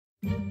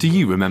Do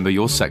you remember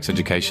your sex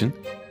education?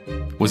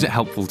 Was it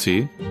helpful to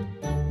you?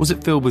 Was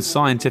it filled with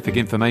scientific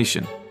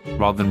information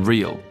rather than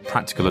real,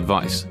 practical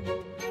advice?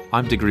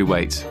 I'm Diggory and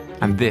Cate,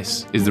 and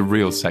this is The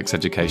Real Sex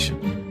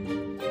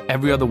Education.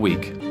 Every other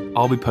week,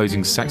 I'll be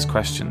posing sex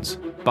questions,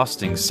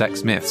 busting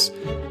sex myths,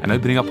 and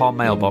opening up our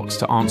mailbox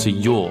to answer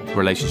your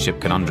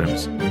relationship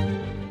conundrums.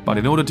 But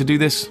in order to do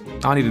this,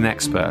 I need an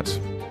expert.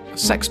 A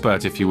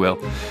sexpert, if you will.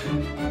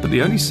 But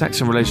the only sex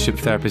and relationship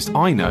therapist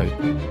I know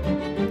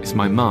is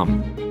my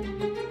mum.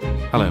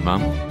 Hello,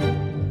 Mum.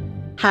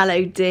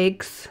 Hello,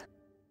 Diggs.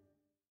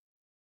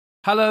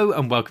 Hello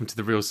and welcome to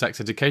The Real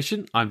Sex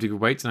Education. I'm Diggory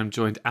and Cate and I'm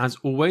joined as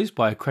always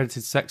by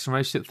accredited sex and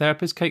relationship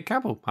therapist Cate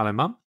Cabell. Hello,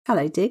 Mum.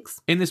 Hello,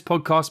 Diggs. In this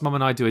podcast, Mum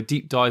and I do a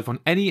deep dive on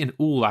any and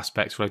all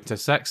aspects related to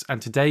sex,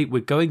 and today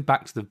we're going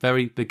back to the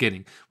very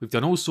beginning. We've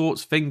done all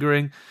sorts: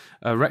 fingering,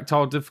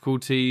 erectile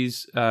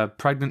difficulties,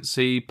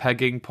 pregnancy,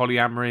 pegging,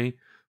 polyamory.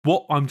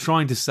 What I'm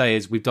trying to say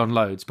is we've done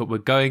loads, but we're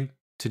going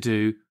to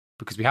do,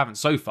 because we haven't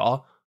so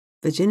far,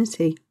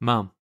 Virginity.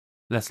 Mum,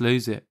 let's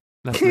lose it.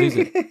 Let's lose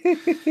it.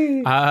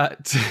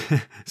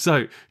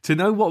 So, to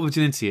know what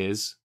virginity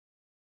is,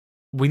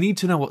 we need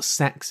to know what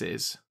sex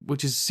is,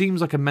 which seems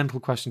like a mental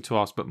question to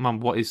ask, but Mum,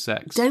 what is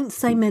sex? Don't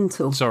say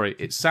mental. Sorry,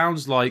 it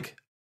sounds like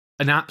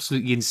an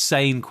absolutely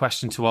insane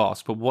question to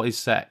ask, but what is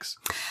sex?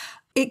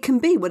 It can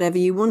be whatever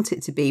you want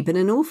it to be, but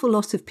an awful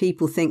lot of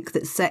people think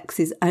that sex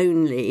is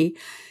only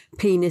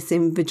penis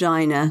in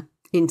vagina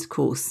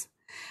intercourse,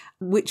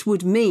 which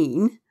would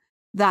mean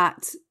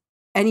that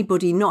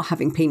anybody not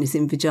having penis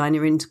in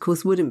vagina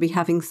intercourse wouldn't be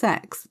having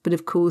sex. But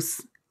of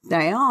course,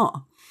 they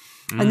are.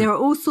 And there are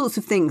all sorts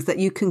of things that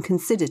you can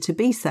consider to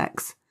be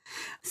sex.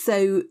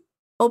 So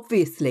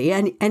obviously,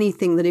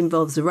 anything that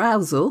involves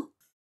arousal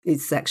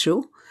is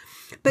sexual.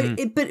 But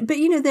but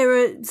you know, there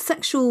are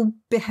sexual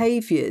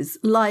behaviours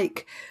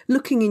like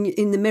looking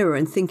in the mirror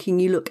and thinking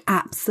you look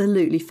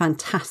absolutely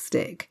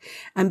fantastic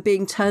and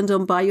being turned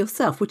on by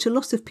yourself, which a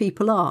lot of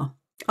people are.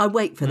 I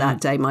wait for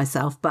that day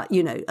myself, but,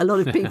 you know, a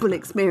lot of people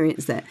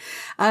experience it.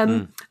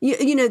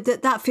 You know,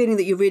 that feeling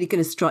that you're really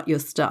going to strut your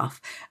stuff.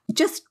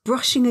 Just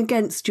brushing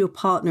against your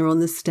partner on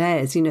the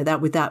stairs, you know,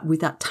 that with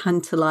that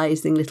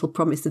tantalising little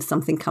promise of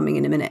something coming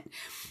in a minute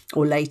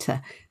or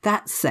later.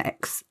 That's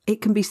sex.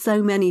 It can be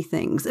so many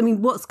things. I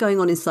mean, what's going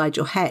on inside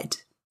your head?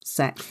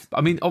 Sex.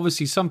 I mean,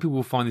 obviously, some people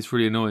will find this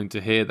really annoying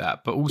to hear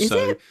that, but also...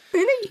 Is it?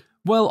 Really?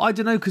 Well, I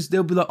don't know, because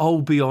they'll be like,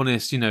 oh, be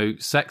honest, you know,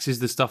 sex is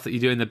the stuff that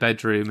you do in the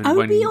bedroom.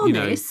 And be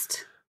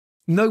honest?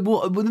 You know,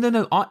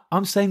 no,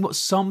 I'm saying what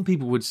some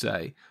people would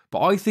say,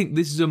 but I think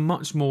this is a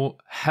much more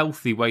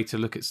healthy way to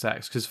look at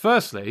sex, because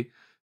firstly,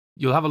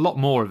 you'll have a lot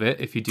more of it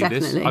if you do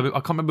this. I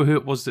can't remember who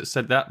it was that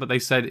said that, but they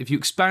said if you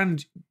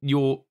expand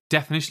your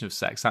definition of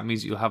sex, that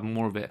means you'll have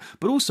more of it.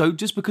 But also,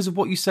 just because of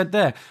what you said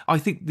there, I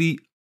think the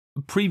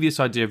previous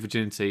idea of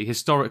virginity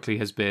historically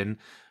has been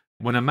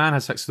when a man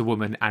has sex with a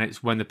woman and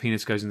it's when the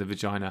penis goes in the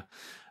vagina.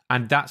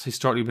 And that's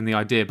historically been the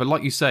idea. But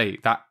like you say,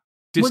 that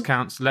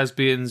discounts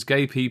lesbians,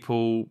 gay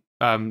people,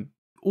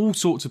 all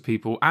sorts of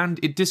people, and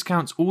it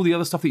discounts all the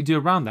other stuff that you do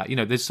around that. You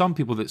know, there's some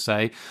people that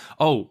say,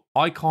 oh,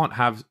 I can't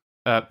have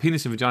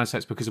penis and vagina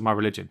sex because of my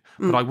religion,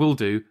 but I will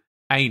do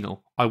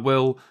anal. I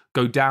will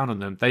go down on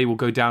them. They will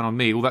go down on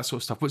me, all that sort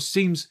of stuff, which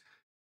seems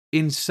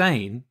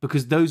insane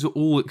because those are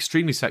all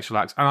extremely sexual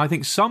acts. And I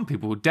think some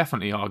people would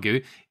definitely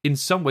argue in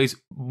some ways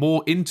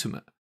more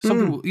intimate.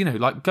 Some people, you know,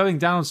 like going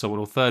down on someone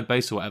or third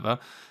base or whatever,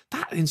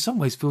 that in some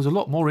ways feels a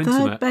lot more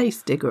intimate. Third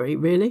base, Diggory,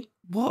 really?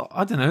 What?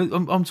 I don't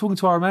know. I'm talking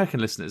to our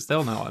American listeners.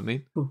 They'll know what I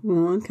mean.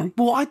 Oh, okay.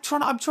 Well, I'm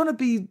trying to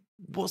be,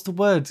 what's the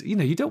word? You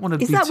know, you don't want to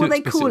be too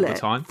explicit all the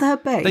time.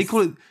 Third base? They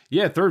call it,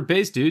 yeah, third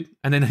base, dude.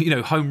 And then, you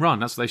know, home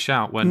run. That's what they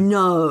shout when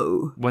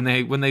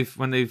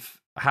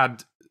they've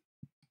had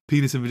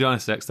penis and vagina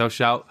sex, they'll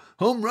shout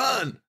home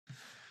run.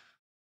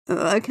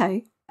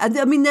 Okay.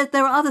 I mean,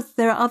 there are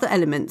other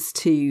elements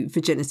to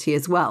virginity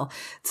as well.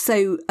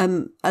 So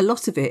a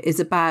lot of it is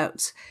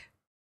about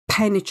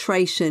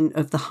penetration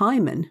of the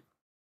hymen.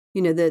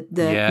 You know, the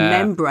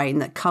membrane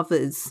that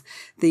covers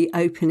the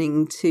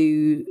opening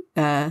to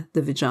the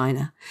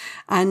vagina,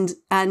 and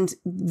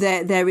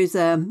there is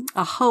a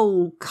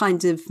whole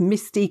kind of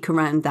mystique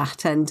around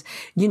that, and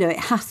you know, it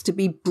has to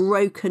be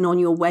broken on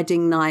your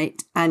wedding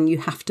night, and you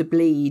have to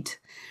bleed.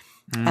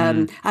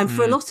 And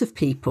for a lot of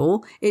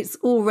people, it's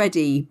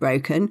already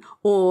broken,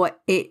 or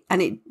it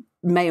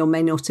may or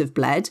may not have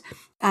bled.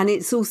 And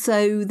it's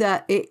also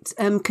that it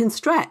can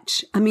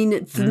stretch. I mean,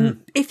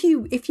 if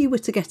you were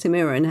to get a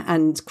mirror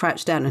and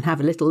crouch down and have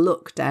a little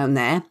look down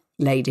there,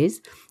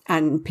 ladies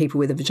and people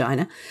with a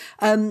vagina,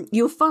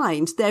 you'll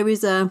find there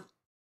is a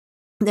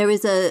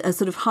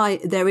sort of high.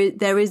 There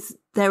is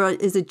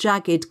a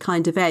jagged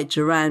kind of edge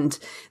around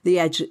the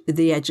edge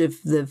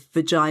of the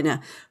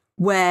vagina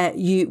where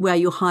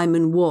your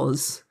hymen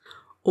was.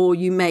 Or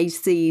you may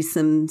see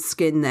some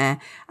skin there.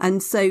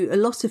 And so a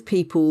lot of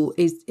people,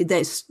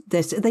 they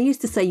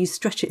used to say you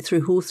stretch it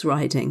through horse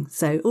riding.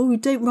 So,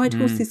 don't ride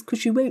horses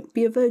because you won't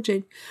be a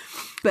virgin.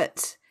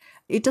 But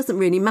it doesn't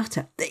really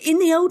matter. In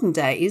the olden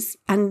days,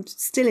 and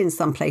still in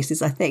some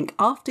places, I think,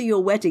 after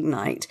your wedding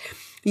night,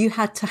 you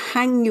had to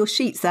hang your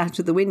sheets out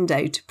of the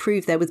window to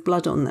prove there was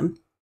blood on them.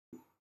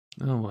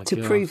 Oh my to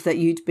God. prove that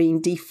you'd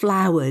been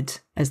deflowered,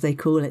 as they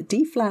call it,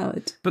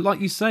 deflowered. But like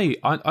you say,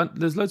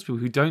 there's loads of people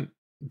who don't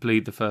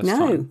bleed the first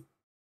time.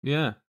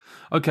 Yeah.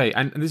 Okay,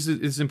 and this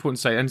is important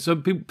to say. And so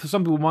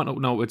some people might not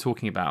know what we're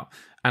talking about.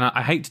 And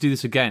I hate to do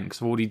this again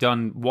because I've already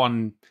done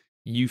one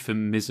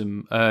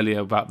euphemism earlier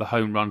about the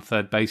home run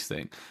third base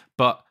thing.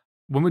 But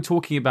when we're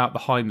talking about the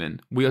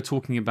hymen, we are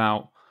talking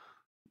about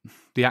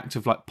the act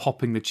of like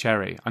popping the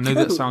cherry. I know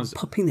that sounds...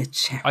 Popping the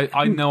cherry.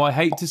 I know I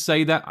hate to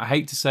say that. I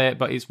hate to say it,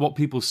 but it's what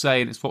people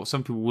say and it's what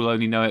some people will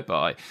only know it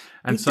by.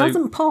 And it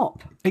doesn't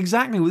pop.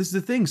 Exactly. Well, this is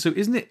the thing. So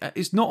isn't it...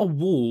 It's not a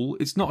wall.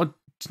 It's not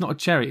a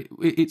cherry.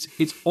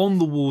 It's on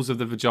the walls of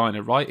the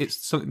vagina, right? It's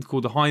something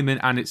called the hymen,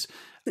 and it's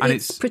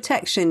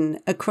protection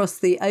across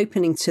the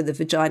opening to the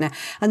vagina.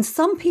 And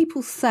some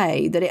people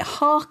say that it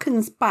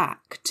harkens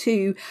back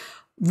to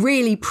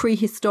really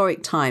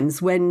prehistoric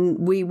times when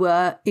we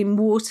were in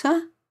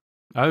water.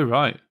 Oh,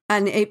 right.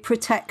 And it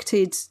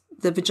protected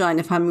the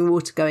vagina from having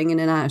water going in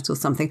and out or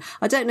something.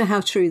 I don't know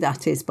how true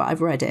that is, but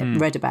I've read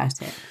about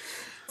it.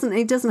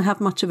 It doesn't have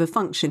much of a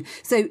function.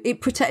 So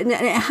it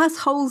has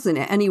holes in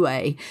it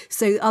anyway.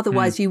 So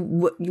otherwise, you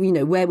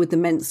know, where would the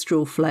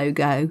menstrual flow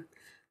go?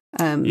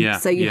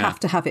 So you have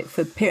to have it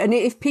for period. And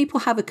if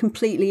people have a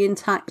completely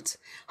intact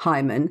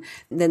hymen,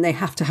 then they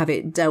have to have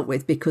it dealt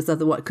with because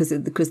otherwise,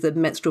 because the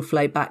menstrual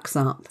flow backs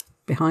up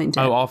behind it.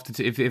 Oh,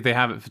 if they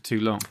have it for too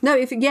long. No,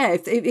 if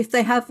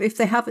they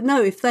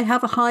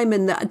have a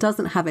hymen that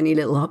doesn't have any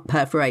little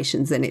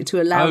perforations in it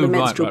to allow the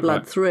menstrual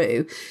blood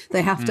through,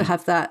 they have to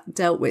have that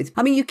dealt with.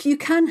 I mean, you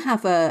can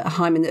have a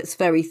hymen that's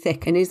very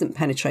thick and isn't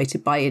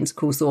penetrated by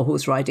intercourse or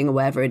horse riding or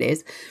wherever it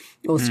is,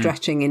 or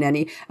stretching in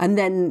any, and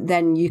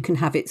then you can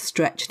have it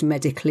stretched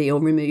medically or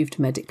removed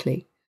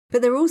medically.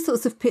 But there are all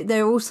sorts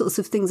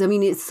of things. I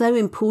mean, it's so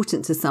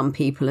important to some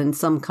people and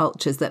some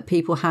cultures that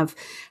people have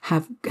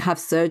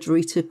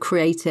surgery to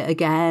create it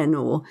again,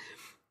 or,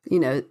 you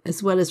know,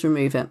 as well as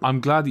remove it.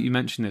 I'm glad that you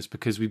mentioned this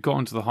because we've got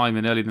onto the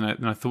hymen earlier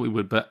than I thought we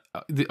would. But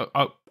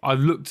I've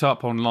looked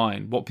up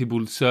online what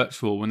people search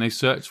for when they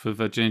search for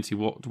virginity.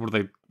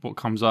 What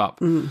comes up?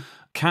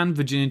 Can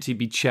virginity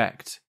be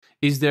checked?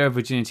 Is there a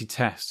virginity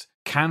test?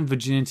 Can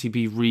virginity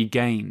be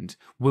regained?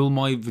 Will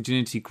my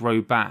virginity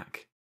grow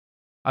back?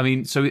 I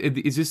mean, so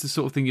is this the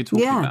sort of thing you're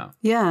talking about?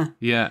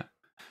 Yeah.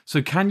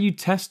 So can you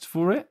test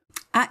for it?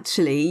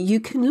 Actually,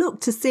 you can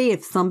look to see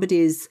if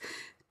somebody's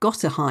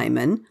got a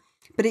hymen,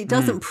 but it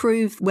doesn't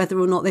prove whether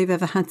or not they've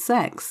ever had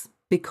sex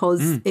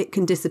because it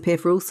can disappear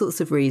for all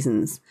sorts of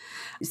reasons.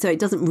 So it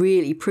doesn't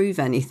really prove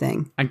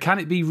anything. And can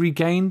it be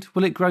regained?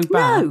 Will it grow back?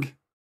 No.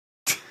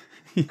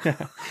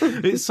 Yeah,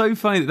 it's so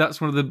funny that's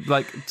one of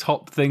the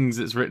top things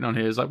that's written on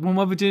here. Is like, well,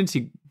 my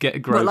virginity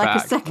grow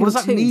back. A second what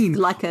does that mean?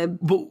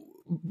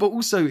 But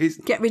also, it's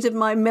get rid of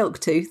my milk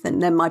tooth,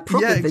 and then my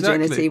proper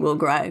virginity will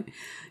grow.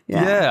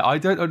 Yeah, I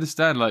don't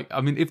understand. Like,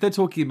 I mean, if they're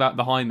talking about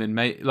the hymen,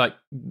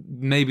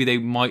 maybe they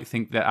might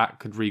think that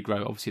could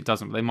regrow. Obviously, it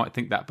doesn't, but they might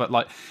think that.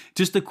 But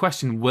just the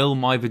question, will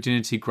my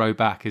virginity grow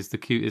back, is the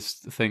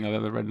cutest thing I've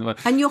ever read in the world.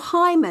 And your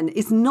hymen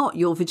is not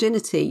your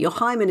virginity. Your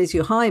hymen is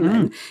your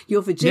hymen.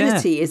 Your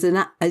virginity is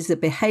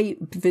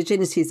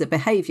virginity is a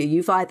behaviour.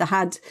 You've either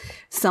had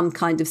some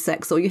kind of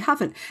sex or you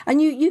haven't. And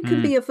you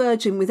can be a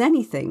virgin with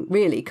anything,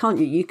 really, can't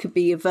you? You could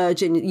be a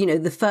virgin, you know,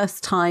 the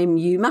first time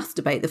you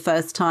masturbate, the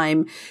first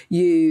time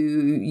you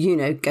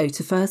go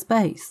to first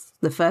base,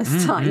 the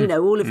first time, you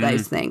know, all of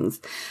those things.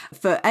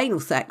 For anal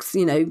sex,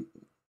 you know,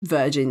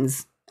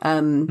 virgins,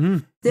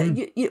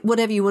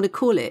 whatever you want to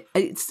call it,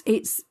 it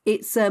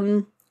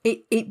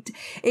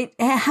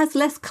has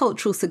less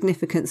cultural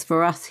significance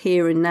for us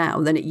here and now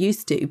than it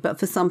used to, but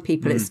for some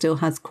people it still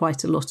has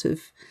quite a lot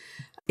of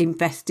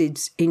invested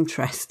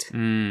interest.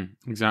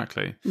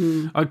 Exactly.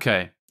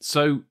 Okay,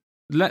 so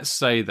let's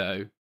say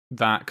though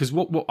that, because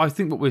what I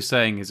think what we're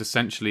saying is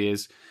essentially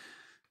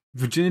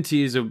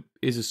virginity is a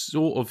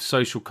sort of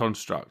social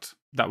construct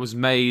that was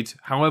made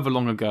however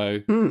long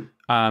ago.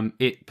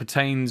 It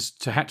pertains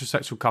to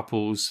heterosexual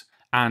couples,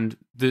 and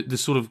the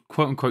sort of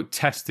quote unquote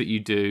test that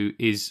you do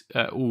is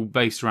all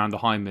based around the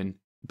hymen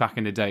back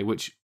in the day,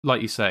 which,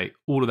 like you say,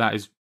 all of that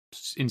is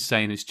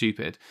insane and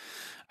stupid.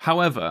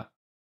 However,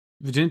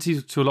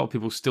 virginity to a lot of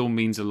people still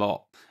means a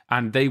lot,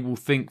 and they will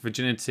think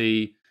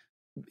virginity,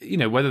 you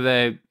know, whether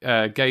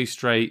they're gay,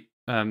 straight,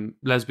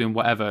 lesbian,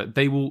 whatever,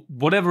 they will,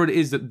 whatever it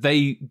is that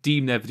they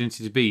deem their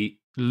virginity to be,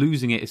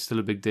 losing it is still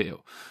a big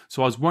deal.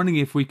 So I was wondering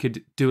if we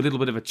could do a little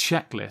bit of a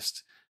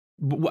checklist.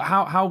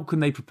 How can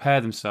they prepare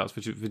themselves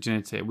for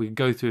virginity? We could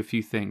go through a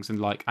few things and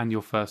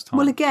your first time.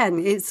 Well,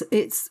 again, it's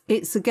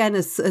again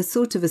a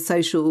sort of a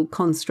social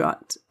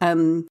construct.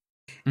 In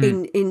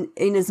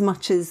as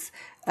much as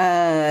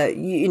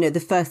you know, the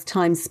first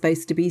time's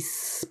supposed to be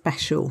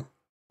special.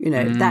 You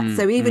know, that,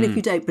 so even if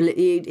you don't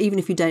believe, even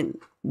if you don't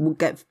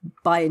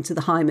buy into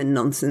the hymen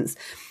nonsense,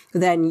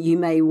 then you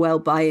may well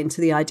buy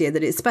into the idea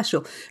that it's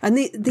special. And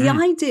the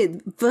idea,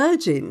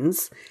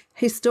 virgins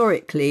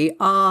historically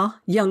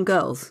are young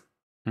girls.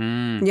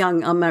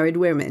 Young unmarried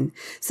women.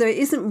 So it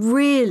isn't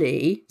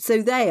really,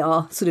 so they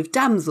are sort of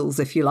damsels,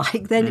 if you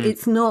like. Then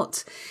it's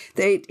not,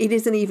 it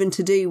isn't even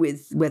to do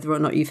with whether or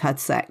not you've had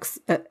sex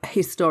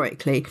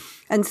historically.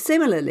 And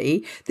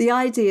similarly, the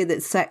idea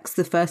that sex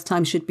the first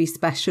time should be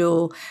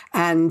special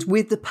and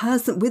with the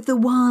person, with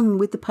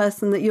the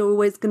person that you're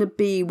always going to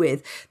be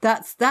with,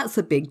 that's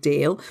a big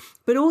deal.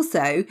 But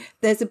also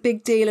there's a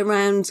big deal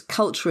around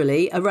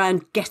culturally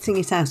around getting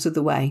it out of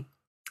the way.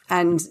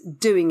 And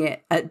doing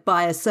it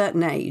by a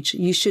certain age.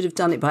 You should have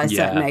done it by a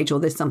certain age, or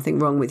there's something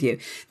wrong with you.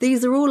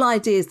 These are all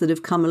ideas that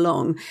have come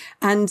along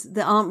and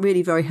that aren't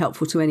really very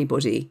helpful to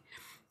anybody.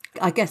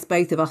 I guess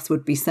both of us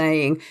would be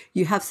saying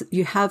you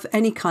have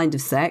any kind of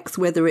sex,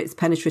 whether it's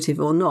penetrative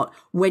or not,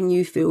 when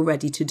you feel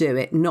ready to do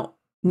it, not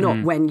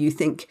when you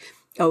think,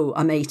 oh,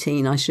 I'm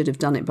 18, I should have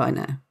done it by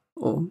now.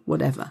 Or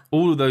whatever.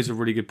 All of those are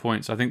really good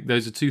points. I think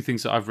those are two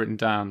things that I've written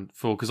down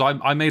for, because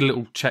I made a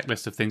little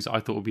checklist of things that I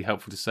thought would be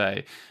helpful to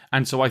say.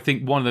 And so I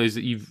think one of those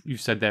that you've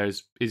said there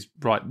is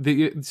right.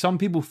 Some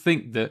people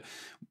think that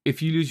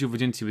if you lose your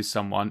virginity with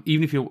someone,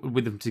 even if you're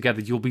with them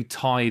together, you'll be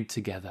tied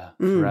together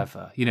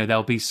forever. You know,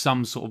 there'll be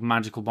some sort of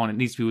magical bond. It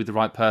needs to be with the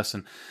right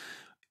person.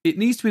 It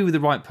needs to be with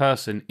the right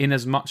person in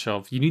as much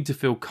of you need to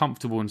feel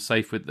comfortable and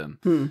safe with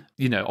them.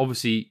 You know,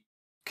 obviously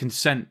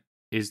consent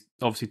is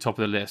obviously top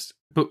of the list,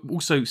 but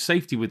also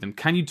safety with them.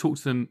 Can you talk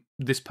to them,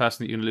 this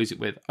person that you're going to lose it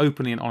with,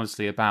 openly and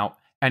honestly about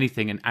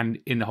anything and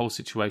in the whole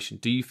situation?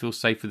 Do you feel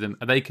safe with them?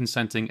 Are they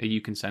consenting? Are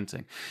you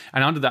consenting?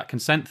 And under that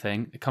consent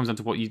thing, it comes down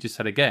to what you just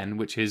said again,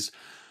 which is,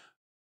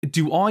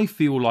 do I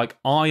feel like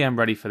I am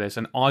ready for this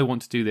and I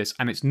want to do this?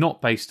 And it's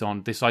not based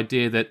on this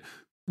idea that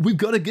we've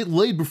got to get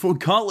laid before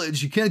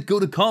college. You can't go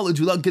to college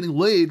without getting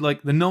laid.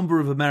 Like the number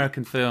of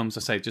American films,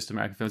 I say just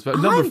American films, but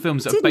a number of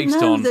films that are based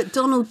on... I didn't know that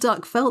Donald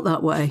Duck felt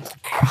that way.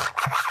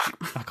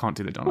 I can't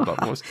do the Donald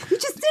Duck voice. You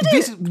just did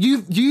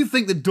it. You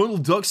think that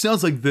Donald Duck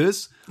sounds like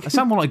this? I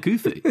sound more like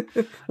Goofy.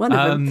 One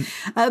of them.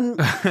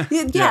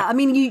 I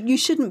mean, you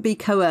shouldn't be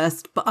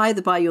coerced, but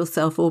either by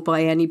yourself or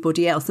by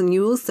anybody else. And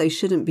you also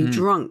shouldn't be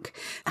drunk.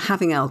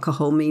 Having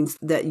alcohol means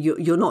that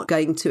you're not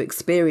going to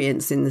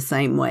experience in the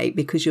same way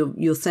because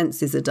your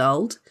senses are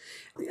dulled.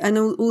 And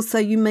also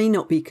you may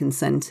not be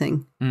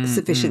consenting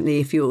sufficiently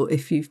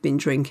if you've been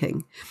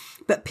drinking.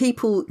 But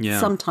people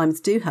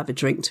sometimes do have a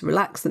drink to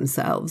relax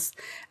themselves.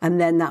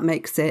 And then that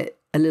makes it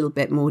a little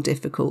bit more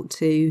difficult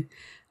to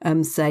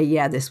say,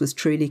 yeah, this was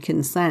truly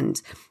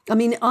consent. I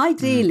mean,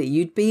 ideally,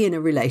 you'd be in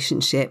a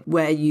relationship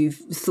where you've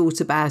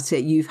thought about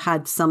it, you've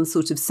had some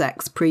sort of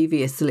sex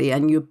previously,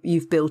 and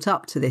you've built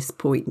up to this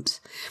point,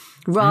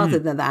 rather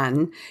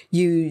than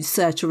you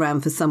search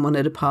around for someone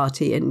at a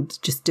party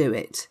and just do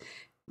it.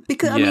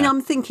 Because, I mean,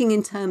 I'm thinking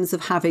in terms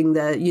of having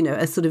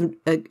a sort of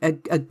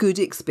a good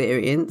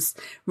experience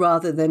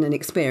rather than an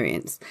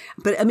experience.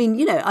 But, I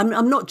mean,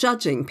 I'm not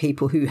judging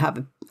people who have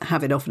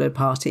it off at a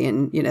party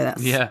and,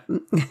 that's... Yeah.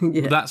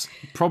 That's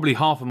probably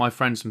half of my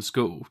friends from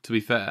school, to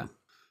be fair.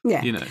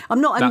 Yeah,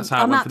 that's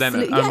how it went for them.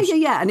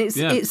 And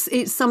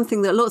it's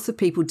something that lots of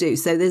people do.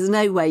 So there's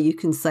no way you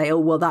can say, oh,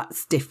 well,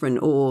 that's different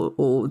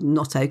or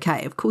not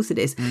okay. Of course it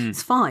is.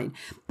 It's fine.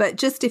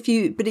 But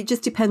it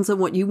just depends on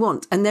what you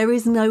want. And there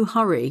is no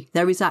hurry.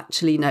 There is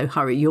actually no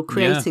hurry. You're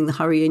creating the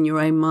hurry in your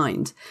own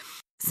mind.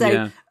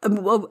 So,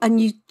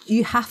 and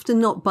you have to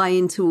not buy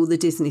into all the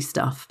Disney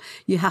stuff.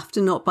 You have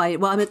to not buy it.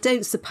 Well, I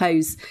don't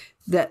suppose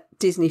that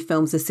Disney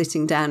films are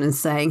sitting down and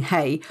saying,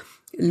 hey,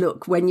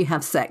 look, when you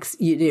have sex,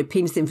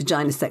 penis in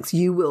vagina sex,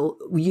 you will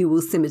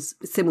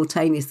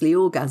simultaneously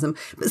orgasm.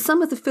 But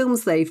some of the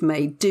films they've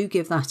made do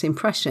give that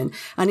impression.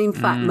 And in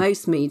fact,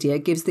 most media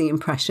gives the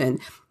impression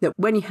that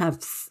when you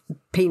have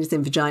penis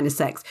in vagina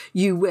sex,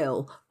 you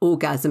will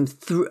orgasm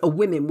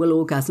women will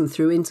orgasm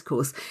through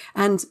intercourse.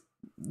 And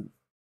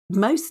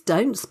most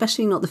don't,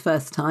 especially not the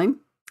first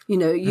time.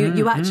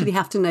 You actually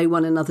have to know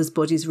one another's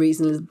bodies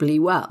reasonably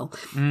well.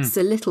 It's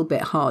a little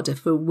bit harder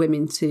for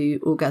women to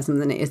orgasm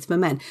than it is for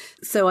men.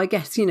 So I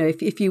guess,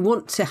 if you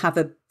want to have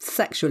a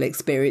sexual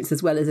experience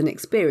as well as an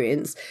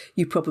experience,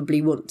 you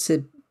probably want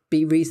to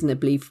be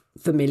reasonably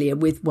familiar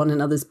with one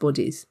another's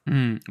bodies.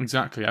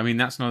 Exactly. I mean,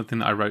 that's another thing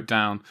that I wrote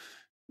down.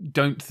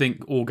 Don't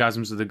think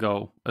orgasms are the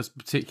goal, as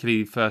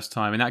particularly first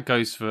time. And that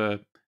goes for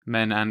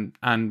men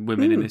and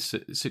women in this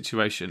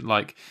situation.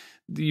 Like,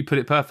 you put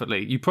it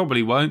perfectly. You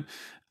probably won't.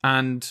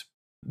 And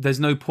there's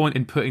no point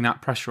in putting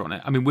that pressure on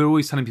it. I mean, we're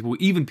always telling people,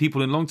 even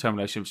people in long-term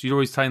relationships, you're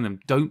always telling them,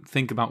 don't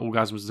think about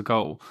orgasm as the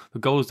goal. The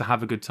goal is to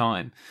have a good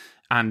time.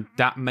 And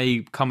that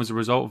may come as a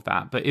result of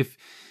that. But if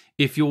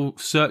you're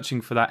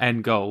searching for that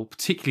end goal,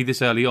 particularly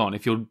this early on,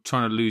 if you're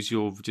trying to lose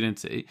your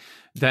virginity,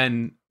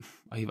 then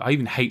I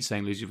even hate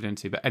saying lose your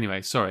virginity. But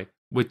anyway, sorry.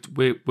 We're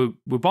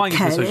buying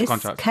into a social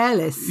contract.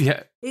 Careless.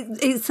 Yeah.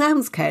 It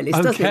sounds careless,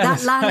 doesn't it?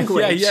 That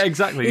language. Yeah,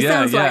 exactly. It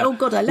sounds like, oh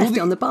God, I left it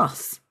on the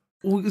bus.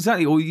 Well,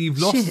 exactly. Or you've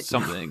lost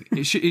something.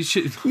 It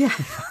should. Yeah.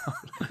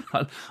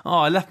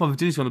 I left my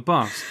virginity on the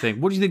bus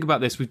thing. What do you think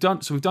about this? We've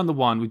done the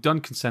one, we've done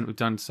consent, we've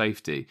done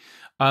safety.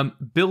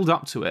 Build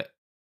up to it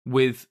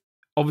with,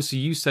 obviously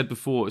you said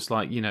before, it's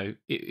like,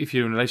 if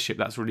you're in a relationship,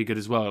 that's really good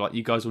as well. Like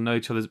you guys will know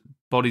each other's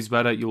bodies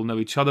better, you'll know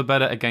each other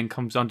better. Again,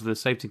 comes down to the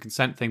safety and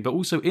consent thing, but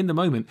also in the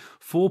moment,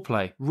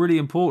 foreplay, really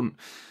important.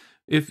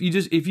 If you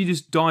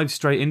just dive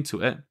straight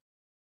into it,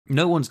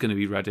 no one's going to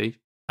be ready.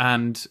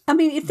 And I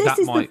mean, if this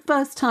is the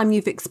first time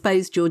you've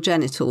exposed your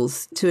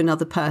genitals to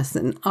another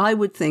person, I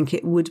would think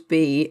it would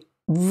be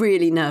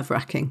really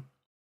nerve-wracking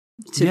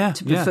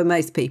for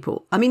most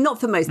people. I mean,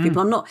 not for most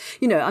people. I'm not,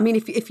 I mean,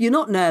 if you're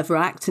not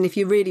nerve-wracked and if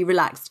you're really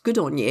relaxed, good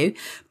on you.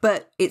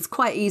 But it's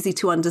quite easy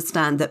to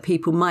understand that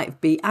people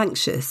might be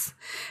anxious.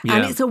 Yeah.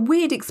 And it's a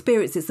weird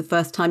experience. It's the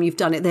first time you've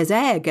done it. There's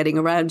air getting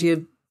around your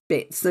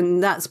bits,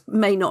 and that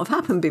may not have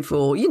happened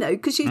before,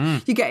 because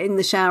you get in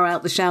the shower,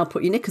 out the shower,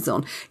 put your knickers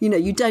on,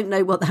 you don't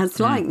know what that's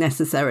like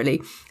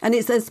necessarily, and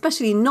it's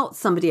especially not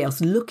somebody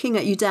else looking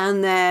at you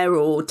down there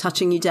or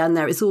touching you down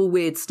there. It's all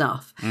weird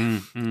stuff.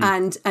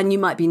 And you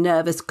might be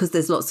nervous because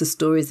there's lots of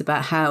stories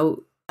about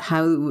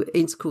how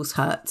intercourse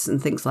hurts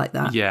and things like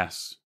that.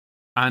 Yes.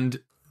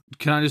 And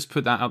can I just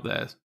put that up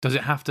there? Does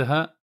it have to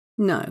hurt?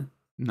 No.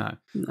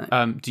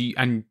 Do you,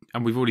 and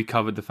we've already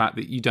covered the fact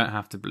that you don't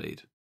have to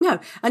bleed. No,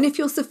 and if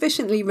you're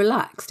sufficiently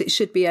relaxed, it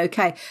should be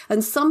okay.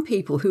 And some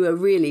people who are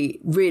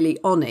really, really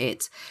on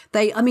it,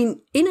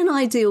 in an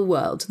ideal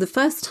world, the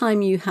first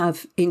time you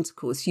have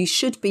intercourse, you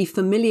should be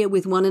familiar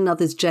with one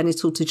another's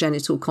genital to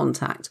genital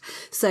contact.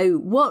 So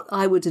what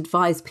I would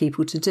advise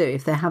people to do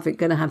if they're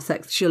going to have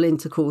sexual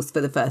intercourse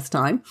for the first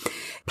time,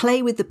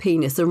 play with the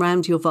penis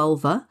around your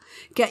vulva,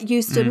 get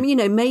used to,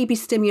 maybe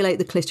stimulate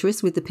the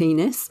clitoris with the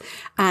penis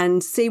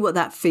and see what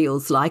that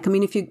feels like. I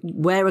mean, if you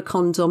wear a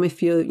condom,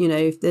 if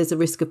there's a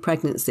risk of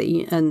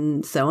pregnancy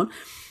and so on,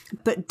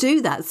 but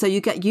do that so you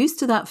get used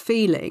to that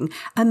feeling,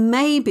 and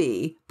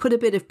maybe put a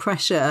bit of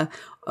pressure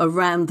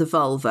around the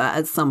vulva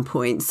at some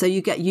point so you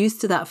get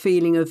used to that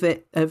feeling of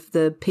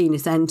the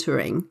penis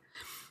entering,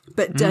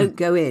 but don't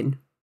go in,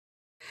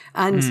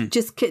 and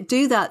just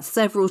do that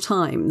several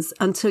times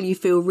until you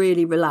feel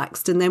really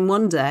relaxed, and then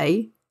one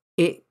day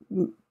it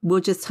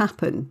will just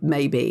happen,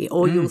 maybe,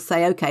 or you'll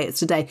say, okay, it's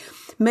today.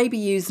 Maybe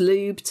use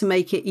lube to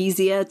make it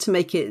easier, to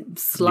make it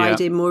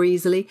slide in more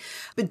easily,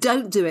 but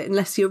don't do it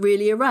unless you're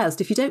really aroused.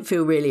 If you don't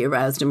feel really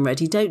aroused and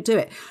ready, don't do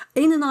it.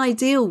 In an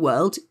ideal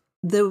world,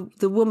 the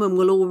woman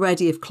will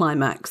already have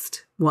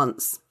climaxed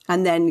once,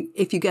 and then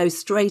if you go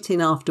straight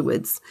in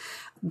afterwards,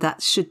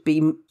 that should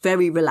be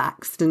very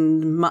relaxed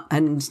and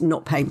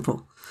not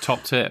painful.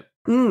 Top tip.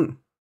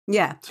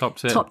 Yeah, top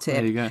tip.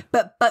 There you go.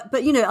 But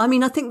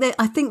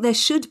I think there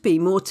should be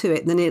more to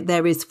it than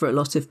there is for a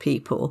lot of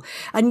people.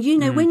 And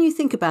when you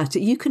think about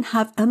it, you can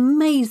have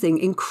amazing,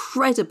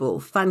 incredible,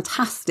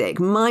 fantastic,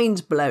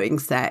 mind-blowing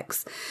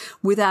sex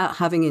without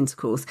having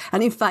intercourse.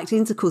 And in fact,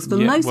 intercourse for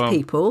most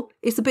people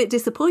is a bit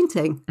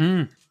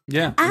disappointing.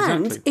 Yeah,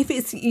 and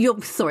exactly.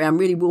 if sorry, I'm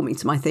really warming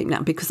to my thing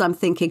now, because I'm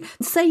thinking,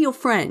 say you're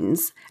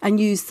friends and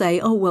you say,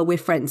 oh, well, we're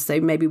friends,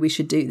 so maybe we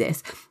should do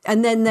this.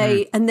 And then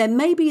and then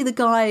maybe the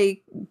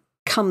guy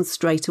comes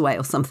straight away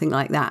or something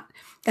like that.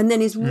 And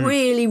then is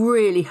really,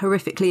 really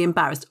horrifically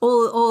embarrassed.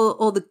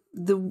 Or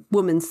the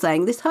woman's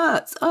saying, this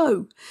hurts.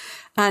 Oh,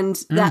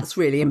 and that's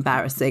really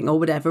embarrassing or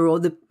whatever.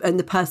 And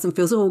the person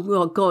feels,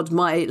 oh, God,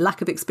 my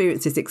lack of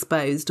experience is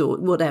exposed or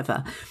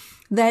whatever.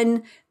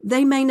 Then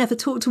they may never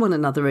talk to one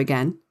another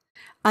again.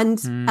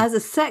 And as a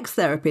sex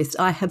therapist,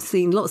 I have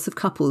seen lots of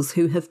couples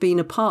who have been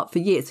apart for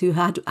years, who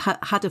had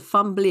a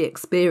fumbly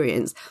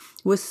experience,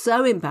 were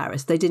so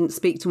embarrassed they didn't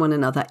speak to one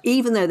another,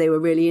 even though they were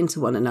really into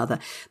one another,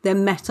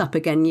 then met up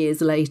again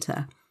years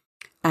later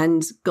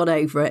and got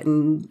over it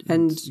and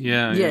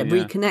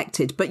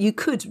reconnected. But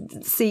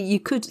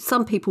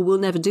some people will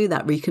never do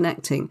that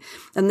reconnecting,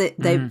 and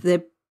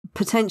they're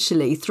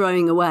potentially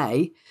throwing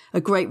away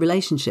a great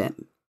relationship.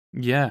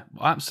 Yeah,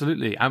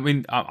 absolutely. I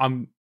mean,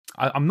 I'm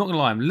not going to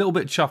lie, I'm a little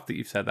bit chuffed that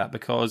you've said that,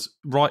 because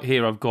right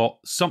here I've got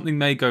something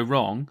may go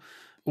wrong,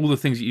 all the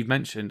things that you've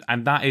mentioned,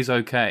 and that is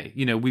okay.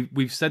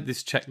 We've said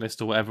this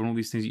checklist or whatever, and all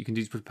these things that you can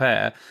do to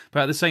prepare,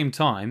 but at the same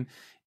time,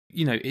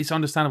 it's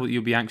understandable that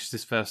you'll be anxious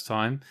this first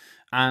time,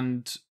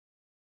 and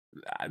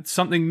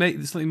something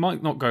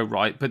might not go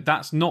right, but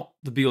that's not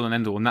the be all and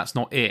end all, and that's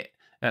not it.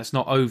 That's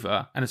not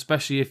over. And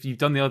especially if you've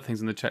done the other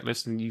things on the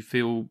checklist and you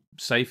feel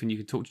safe and you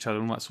can talk to each other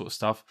and all that sort of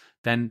stuff,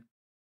 then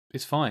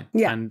it's fine.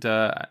 Yeah.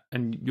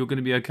 And you're going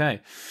to be okay.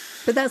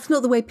 But that's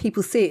not the way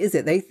people see it, is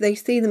it? They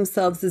see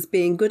themselves as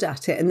being good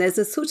at it. And there's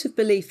a sort of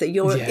belief that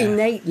you're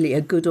innately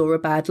a good or a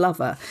bad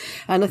lover.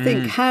 And I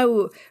think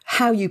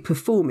how you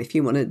perform, if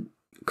you want to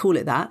call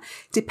it that,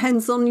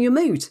 depends on your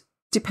mood.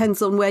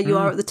 Depends on where you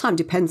are at the time,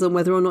 depends on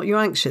whether or not you're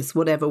anxious,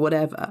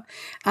 whatever,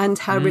 and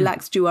how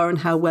relaxed you are and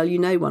how well you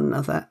know one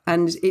another.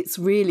 And it's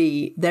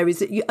really,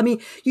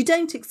 you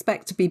don't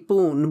expect to be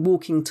born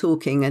walking,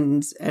 talking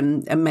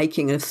and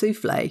making a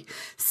souffle.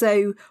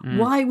 So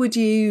why would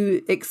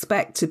you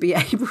expect to be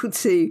able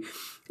to,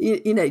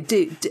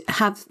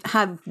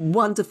 have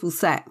wonderful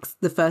sex,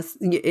 the first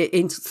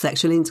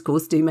sexual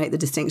intercourse, do make the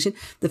distinction,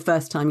 the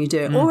first time you do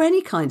it, or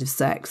any kind of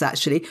sex,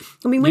 actually.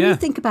 I mean, when you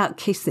think about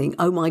kissing,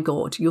 oh my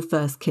God, your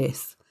first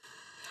kiss.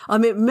 I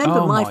mean,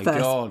 remember my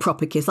first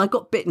proper kiss, I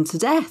got bitten to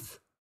death.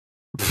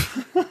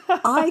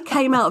 I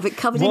came out of it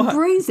covered in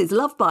bruises,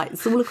 love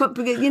bites, all across,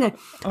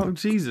 Oh,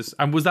 Jesus.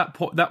 And was that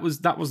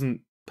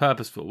wasn't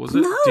purposeful, was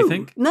it? No, do you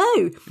think?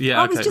 No.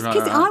 Yeah, I was just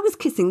kissing. Right. I was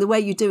kissing the way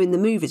you do in the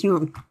movies. You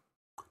know,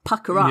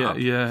 pucker up.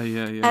 Yeah.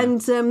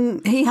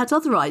 And he had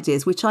other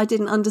ideas which I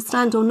didn't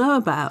understand or know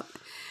about.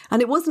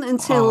 And it wasn't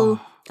until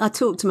I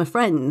talked to my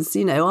friends,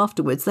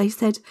 afterwards, they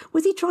said,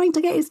 was he trying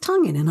to get his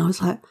tongue in? And I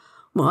was like,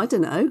 well, I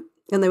don't know.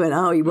 And they went,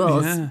 oh, he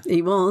was. Yeah.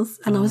 He was.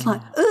 And I was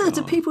like,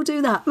 do people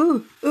do that?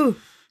 Ooh.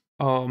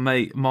 Oh,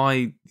 mate, I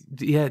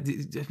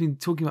mean,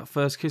 talking about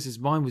first kisses,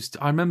 mine was,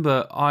 I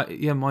remember,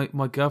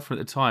 my girlfriend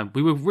at the time,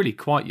 we were really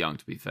quite young,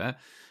 to be fair.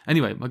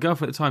 Anyway, my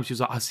girlfriend at the time, she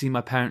was like, I've seen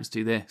my parents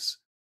do this.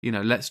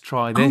 Let's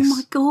try this. Oh,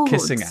 my God.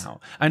 Kissing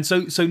out. And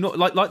so not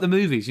like the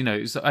movies, and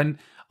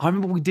I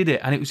remember we did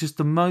it, and it was just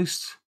the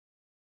most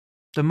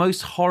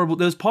horrible.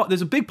 There's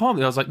a big part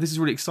of it. I was like, this is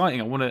really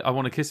exciting. I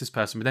want to kiss this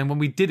person. But then when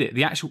we did it,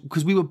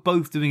 because we were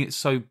both doing it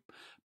so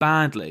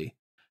badly,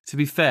 to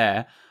be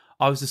fair,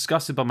 I was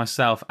disgusted by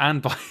myself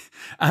and by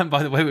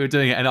the way we were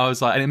doing it, and I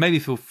was like, and it made me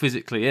feel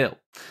physically ill.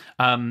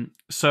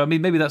 So I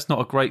mean, maybe that's not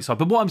a great side.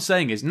 But what I'm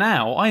saying is,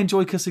 now I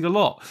enjoy kissing a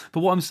lot. But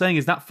what I'm saying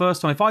is, that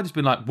first time, if I'd just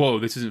been like, whoa,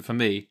 this isn't for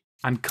me,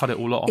 and cut it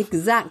all off,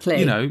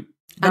 exactly, and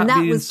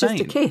that was insane.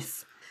 Just a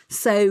kiss.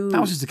 So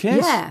that was just a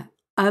kiss, yeah.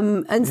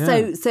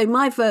 So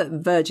my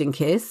virgin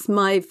kiss,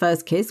 my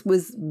first kiss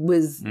was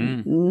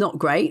not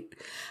great.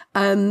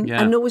 And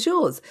nor was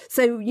yours.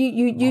 So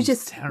you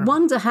just terrible.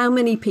 Wonder how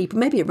many people,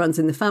 maybe it runs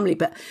in the family,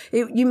 but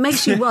it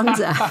makes you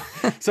wonder.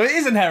 So it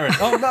is inherent.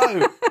 Oh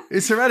no,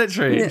 it's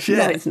hereditary.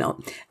 No, it's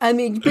not. I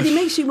mean, but it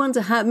makes you wonder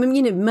how,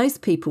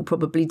 most people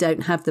probably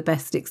don't have the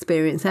best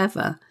experience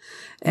ever.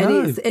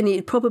 And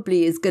it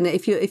probably is going to,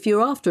 if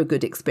you're after a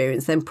good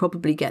experience, then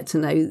probably get to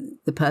know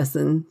the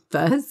person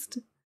first.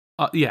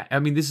 I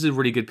mean, this is a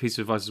really good piece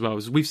of advice as well.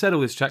 We've said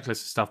all this checklist of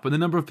stuff, but the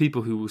number of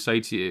people who will say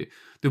to you,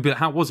 they'll be like,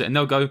 how was it? And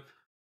they'll go,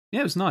 yeah,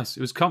 it was nice.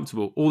 It was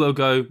comfortable. Or they'll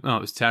go, oh,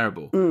 it was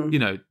terrible.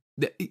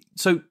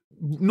 So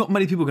not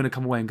many people are going to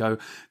come away and go,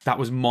 that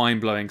was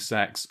mind-blowing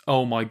sex.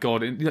 Oh, my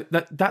God. And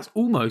that's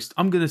almost,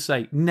 I'm going to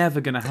say,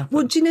 never going to happen.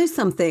 Well, do you know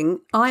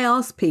something? I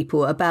ask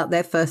people about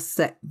their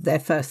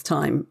first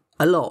time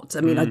a lot.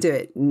 I mean, I do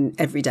it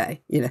every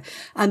day,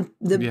 And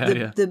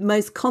the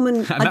most common...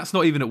 And that's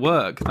not even at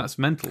work. That's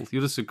mental.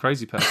 You're just a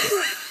crazy person.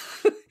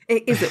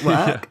 It is at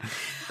work.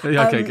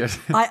 Yeah, okay, good.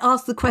 I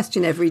ask the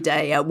question every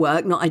day at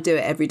work, not I do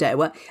it every day at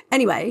work.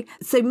 Anyway,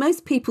 so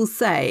most people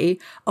say,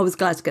 I was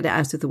glad to get it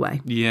out of the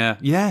way. Yeah,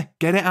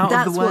 get it out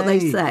of the way. That's what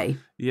they say.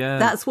 Yeah.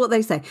 That's what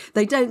they say.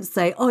 They don't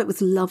say, oh, it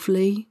was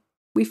lovely.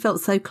 We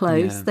felt so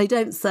close. Yeah. They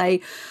don't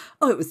say,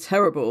 oh, it was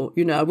terrible.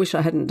 I wish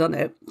I hadn't done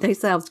it. They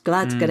say, I was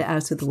glad to get it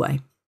out of the way.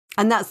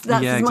 And that's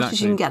as much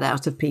as you can get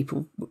out of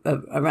people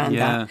around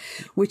that,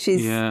 which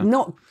is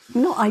not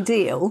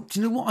ideal. Do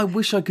you know what I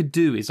wish I could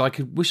do is I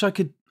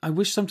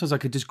wish sometimes I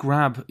could just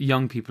grab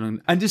young people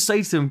and just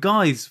say to them,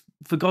 guys,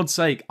 for God's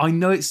sake, I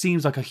know it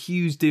seems like a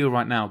huge deal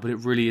right now, but it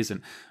really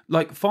isn't.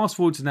 Like, fast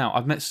forward to now,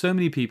 I've met so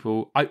many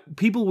people.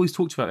 People always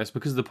talk about this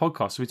because of the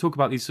podcast, so we talk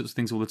about these sorts of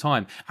things all the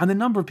time. And the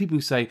number of people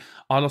who say,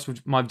 I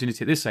lost my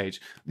virginity at this age.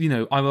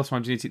 I lost my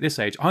virginity at this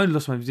age. I only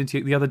lost my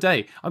virginity the other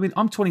day. I mean,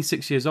 I'm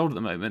 26 years old at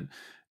the moment.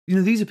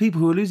 These are people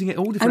who are losing it at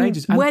all different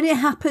ages. And when it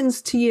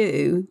happens to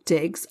you,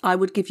 Diggs, I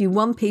would give you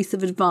one piece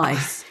of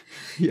advice.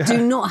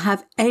 Do not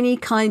have any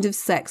kind of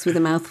sex with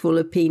a mouthful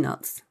of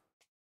peanuts.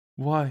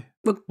 Why?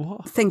 Well,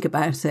 what? Think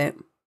about it.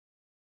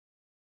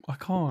 I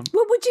can't.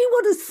 Well, would you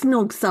want to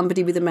snog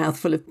somebody with a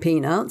mouthful of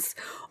peanuts?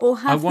 Or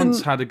have I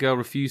once had a girl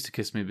refuse to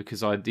kiss me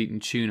because I'd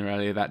eaten tuna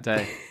earlier that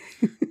day.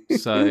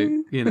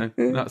 So,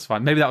 that's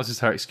fine. Maybe that was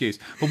just her excuse.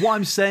 But what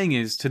I'm saying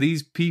is, to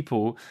these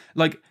people,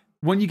 like...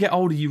 when you get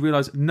older, you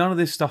realise none of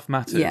this stuff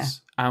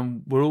matters,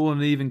 and we're all on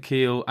an even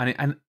keel.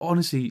 And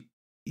honestly,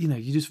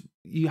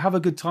 you have a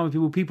good time with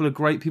people. People are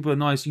great. People are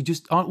nice. You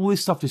just all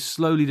this stuff just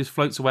slowly just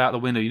floats away out the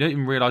window. You don't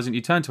even realise it.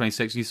 You turn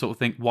 26 and you sort of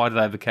think, why did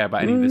I ever care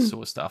about any of this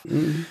sort of stuff?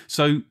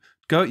 So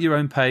go at your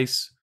own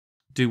pace,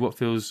 do what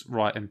feels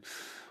right, and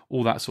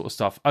all that sort of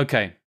stuff.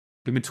 Okay,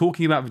 we've been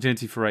talking about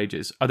virginity for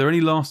ages. Are there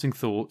any lasting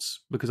thoughts?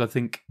 Because I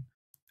think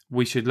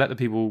we should let the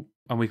people.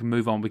 And we can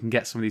move on. We can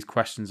get some of these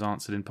questions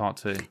answered in part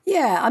 2.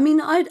 Yeah, I mean,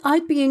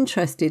 I'd be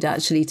interested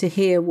actually to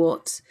hear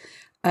what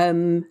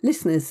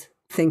listeners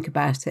think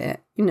about it.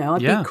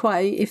 I'd be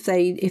quite if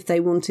they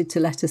wanted to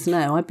let us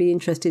know. I'd be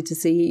interested to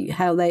see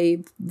how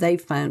they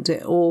found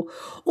it,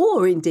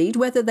 or indeed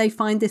whether they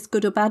find this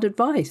good or bad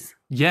advice.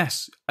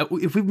 Yes,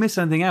 if we've missed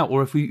anything out,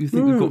 or if you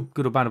think we've got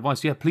good or bad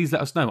advice, please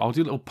let us know. I'll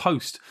do a little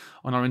post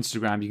on our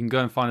Instagram. You can go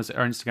and find us at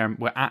our Instagram.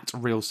 We're at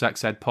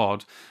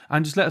RealSexEdPod,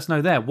 and just let us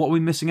know there. What are we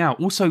missing out?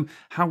 Also,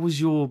 how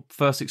was your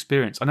first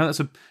experience? I know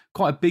that's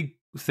quite a big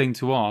thing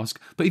to ask.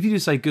 But if you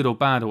just say good or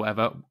bad or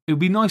whatever, it would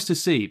be nice to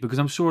see, because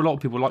I'm sure a lot of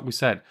people, like we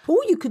said. Or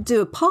you could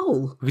do a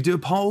poll. We could do a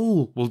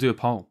poll. We'll do a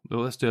poll.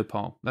 Let's do a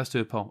poll.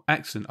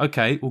 Excellent.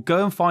 Okay, we'll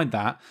go and find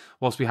that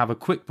whilst we have a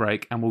quick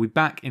break, and we'll be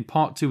back in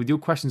part 2 with your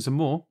questions and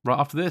more right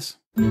after this.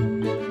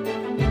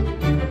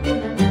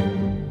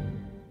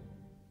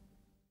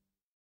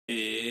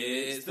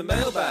 It's the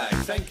mailbag.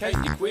 Send Kate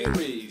your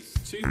queries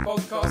to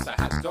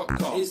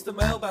podcast@hatch.com. It's the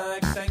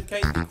mailbag. Send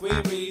Kate your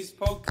queries.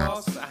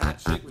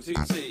 Podcast@hatch with 2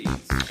 T's.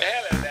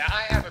 Hello there.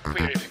 I have a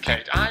query for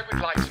Kate. I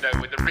would like to know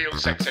when the real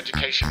sex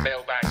education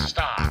mailbag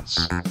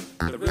starts.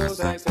 The real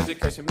sex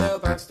education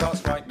mailbag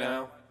starts right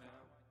now.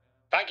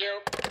 Thank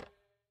you.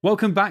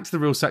 Welcome back to The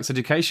Real Sex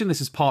Education. This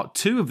is part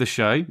 2 of the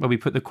show, where we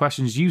put the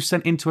questions you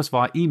sent in to us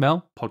via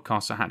email,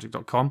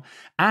 podcast@hattrick.com,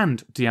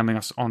 and DMing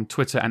us on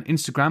Twitter and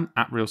Instagram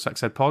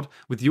 @RealSexEdPod,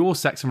 with your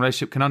sex and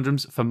relationship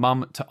conundrums for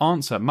Mum to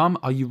answer. Mum,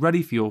 are you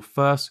ready for your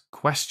first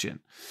question?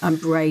 I'm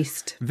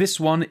braced. This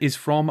one is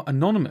from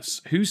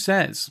Anonymous, who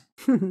says,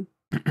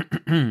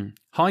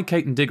 Hi,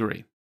 Kate and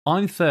Diggory.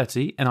 I'm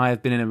 30 and I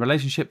have been in a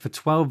relationship for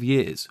 12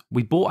 years.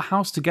 We bought a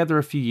house together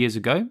a few years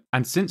ago,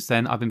 and since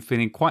then I've been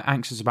feeling quite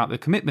anxious about the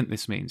commitment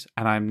this means,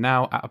 and I'm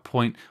now at a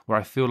point where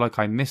I feel like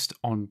I missed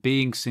on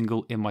being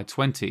single in my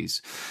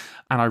 20s.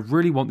 And I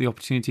really want the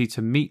opportunity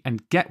to meet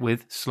and get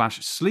with /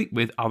 sleep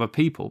with other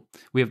people.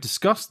 We have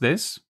discussed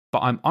this,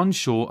 but I'm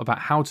unsure about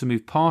how to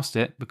move past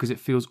it because it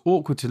feels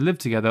awkward to live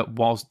together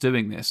whilst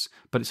doing this,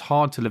 but it's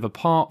hard to live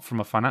apart from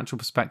a financial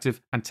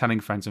perspective and telling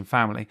friends and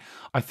family.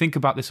 I think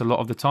about this a lot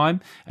of the time,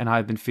 and I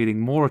have been feeling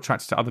more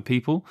attracted to other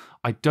people.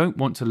 I don't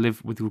want to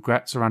live with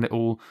regrets around it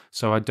all,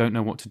 so I don't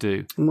know what to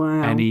do.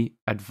 Wow. Any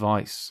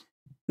advice?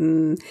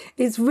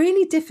 It's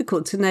really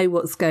difficult to know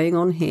what's going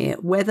on here,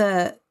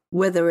 whether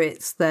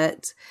it's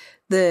that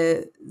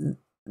there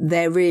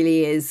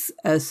really is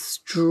a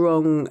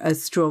strong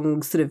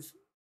sort of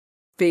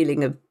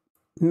feeling of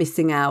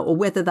missing out, or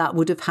whether that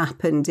would have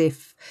happened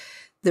if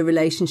the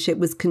relationship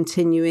was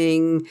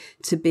continuing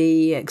to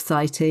be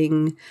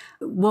exciting.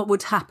 What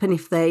would happen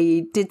if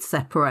they did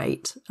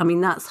separate? I mean,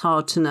 that's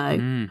hard to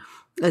know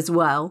as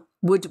well.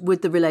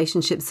 Would the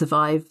relationship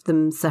survive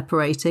them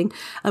separating?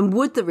 And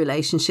would the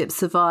relationship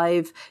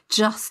survive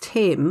just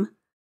him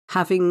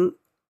having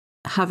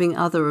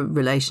other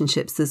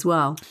relationships as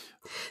well?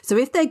 So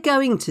if they're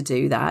going to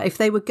do that, if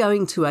they were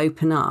going to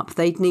open up,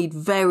 they'd need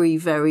very,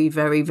 very,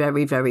 very,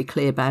 very, very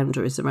clear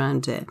boundaries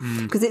around it.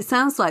 Because it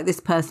sounds like this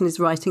person is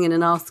writing in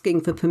and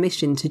asking for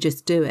permission to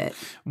just do it.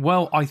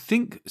 Well, I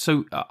think,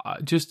 so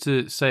just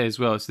to say as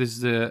well, so this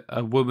is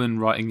a woman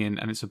writing in,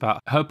 and it's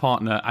about her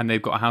partner and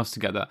they've got a house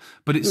together.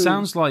 But it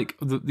sounds like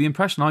the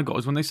impression I got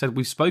was when they said,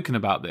 we've spoken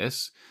about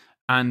this,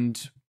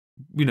 and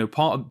you know,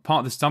 part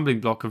of the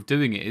stumbling block of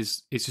doing it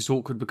is it's just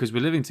awkward because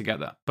we're living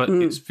together. But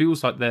it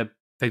feels like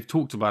they've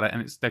talked about it,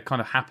 and they're kind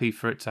of happy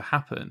for it to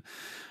happen.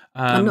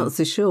 I'm not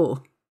so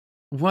sure.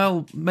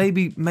 Well,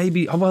 maybe.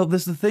 Well,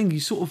 there's the thing.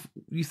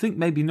 You think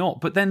maybe not,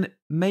 but then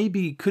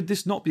maybe could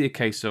this not be a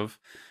case of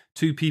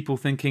two people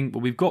thinking,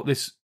 well, we've got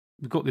this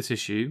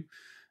issue.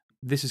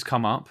 This has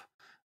come up.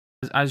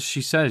 As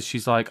she says,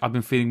 she's like, I've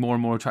been feeling more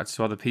and more attracted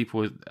to other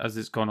people as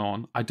it's gone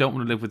on. I don't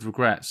want to live with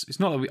regrets. It's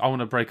not that I want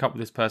to break up with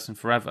this person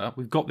forever.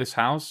 We've got this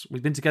house.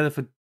 We've been together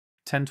for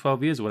 10,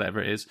 12 years or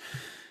whatever it is.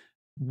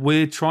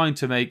 We're trying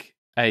to make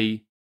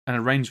an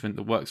arrangement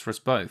that works for us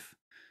both.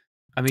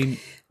 I mean,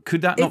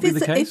 could that not be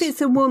the case? If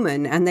it's a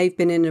woman and they've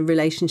been in a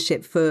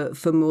relationship for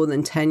more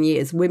than 10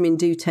 years, women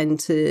do tend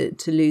to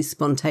lose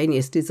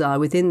spontaneous desire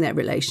within their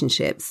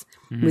relationships,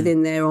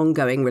 within their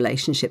ongoing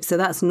relationships. So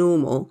that's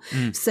normal.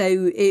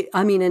 So,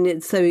 and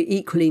it's so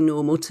equally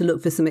normal to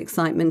look for some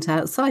excitement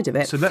outside of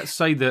it. So let's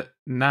say that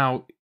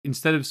now,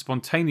 instead of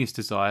spontaneous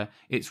desire,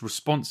 it's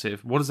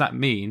responsive. What does that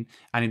mean?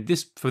 And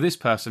for this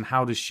person,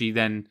 how does she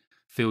then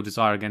feel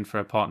desire again for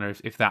a partner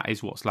if that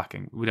is what's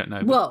lacking? We don't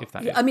know. Well, if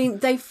that is. I mean,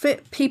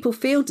 people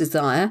feel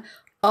desire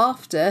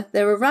after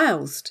they're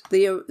aroused.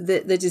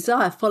 The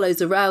desire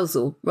follows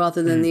arousal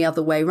rather than the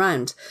other way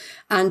round.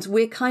 And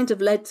we're kind of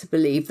led to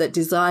believe that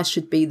desire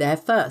should be there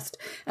first.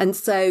 And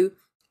so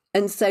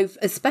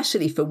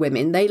especially for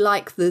women, they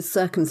like the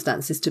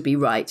circumstances to be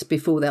right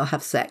before they'll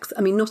have sex.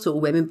 I mean, not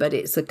all women, but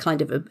it's a kind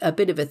of a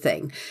bit of a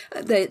thing.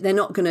 They're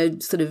not going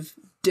to sort of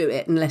do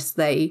it unless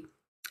they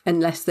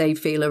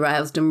feel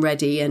aroused and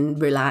ready and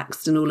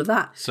relaxed and all of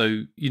that.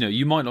 So, you know,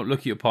 you might not look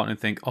at your partner and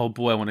think, oh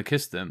boy, I want to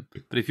kiss them.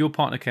 But if your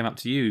partner came up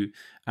to you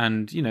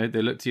and, you know,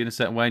 they looked at you in a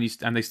certain way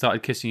and they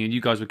started kissing you and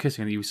you guys were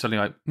kissing and you were suddenly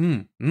like,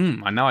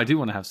 I know I do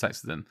want to have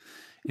sex with them.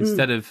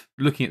 Instead of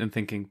looking at them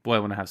thinking, boy, I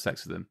want to have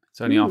sex with them.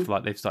 It's only after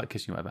like they've started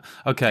kissing you or whatever.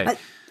 Okay.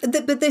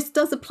 But this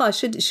does apply,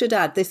 should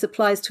add, this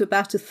applies to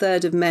about a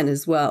third of men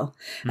as well.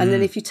 And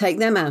then if you take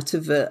them out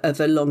of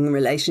a long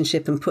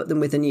relationship and put them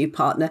with a new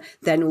partner,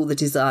 then all the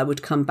desire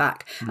would come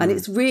back. And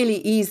it's really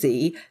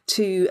easy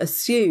to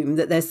assume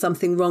that there's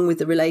something wrong with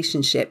the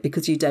relationship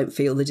because you don't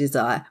feel the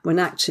desire, when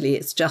actually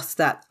it's just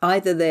that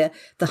either the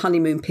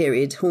honeymoon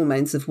period,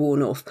 hormones have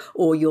worn off,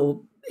 or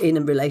you're in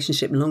a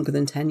relationship longer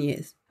than 10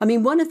 years. I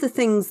mean, one of the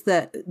things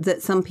that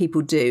some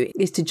people do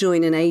is to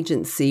join an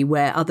agency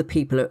where other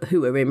people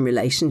who are in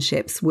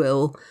relationships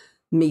will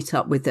meet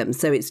up with them.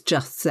 So it's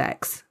just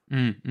sex.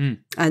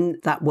 And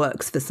that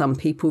works for some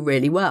people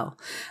really well.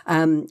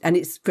 And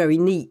it's very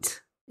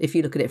neat if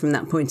you look at it from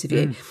that point of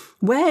view.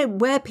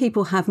 Where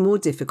people have more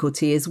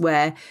difficulty is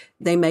where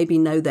they maybe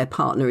know their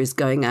partner is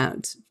going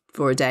out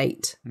for a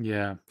date.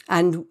 Yeah.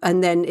 And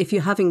then if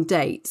you're having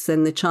dates,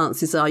 then the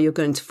chances are you're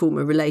going to form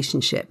a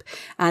relationship.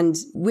 And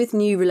with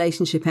new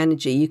relationship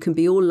energy, you can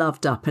be all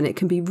loved up and it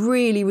can be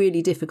really,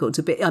 really difficult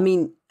to be. I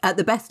mean, at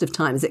the best of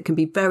times, it can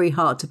be very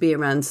hard to be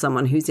around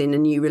someone who's in a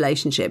new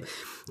relationship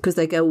because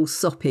they go all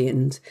soppy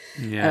and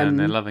and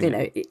they're loving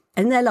it.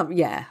 And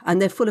they're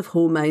and they're full of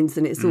hormones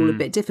and it's all a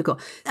bit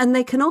difficult. And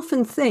they can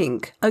often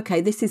think,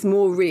 okay, this is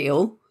more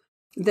real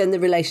than the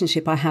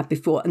relationship I had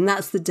before. And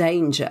that's the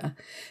danger.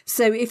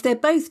 So if they're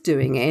both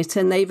doing it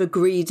and they've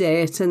agreed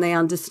it and they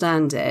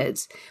understand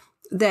it,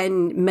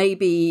 then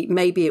maybe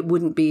it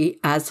wouldn't be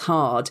as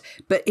hard.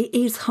 But it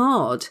is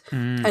hard.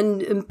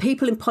 And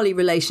people in poly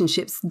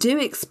relationships do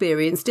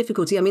experience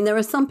difficulty. I mean, there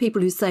are some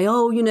people who say,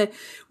 oh,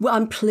 well,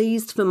 I'm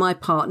pleased for my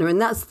partner.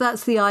 And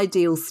that's the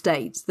ideal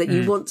state, that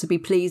you want to be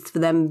pleased for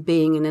them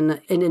being in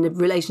a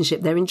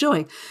relationship they're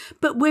enjoying.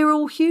 But we're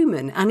all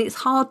human and it's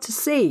hard to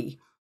see.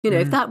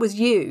 If that was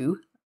you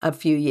a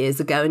few years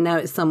ago and now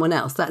it's someone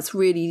else, that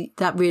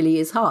really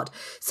is hard.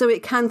 So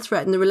it can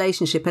threaten the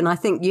relationship. And I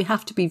think you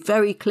have to be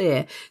very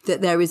clear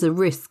that there is a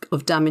risk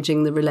of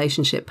damaging the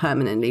relationship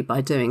permanently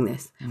by doing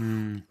this.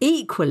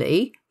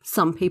 Equally,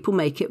 some people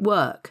make it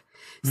work.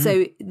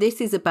 So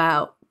this is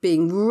about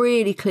being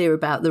really clear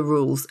about the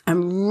rules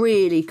and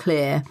really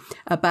clear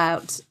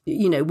about,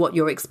 what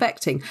you're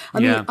expecting. I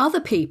mean,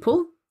 other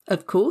people,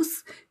 of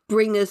course,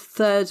 bring a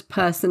third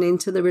person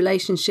into the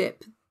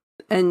relationship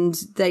and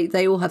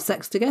they all have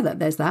sex together.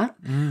 There's that.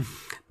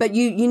 But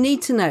you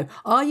need to know,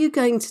 are you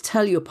going to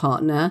tell your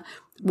partner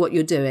what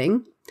you're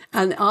doing?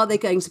 And are they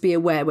going to be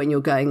aware when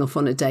you're going off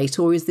on a date,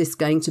 or is this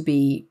going to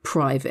be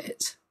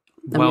private?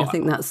 I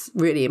think that's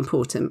really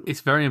important. It's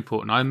very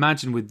important. I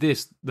imagine with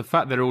this, the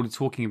fact they're already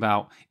talking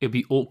about it'd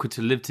be awkward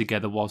to live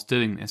together whilst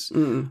doing this,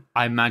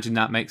 I imagine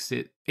that makes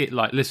it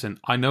like, listen,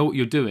 I know what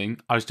you're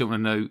doing. I just don't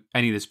want to know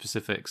any of the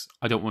specifics.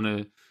 I don't want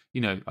to...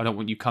 I don't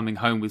want you coming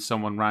home with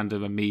someone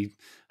random and me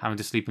having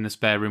to sleep in a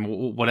spare room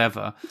or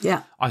whatever.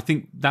 Yeah. I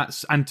think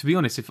that's, and to be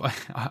honest, if I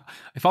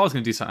was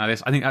going to do something like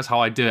this, I think that's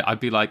how I'd do it. I'd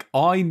be like,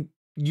 I'm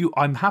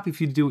happy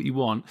for you to do what you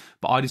want,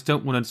 but I just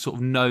don't want to sort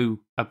of know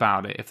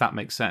about it, if that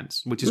makes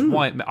sense, which is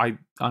why I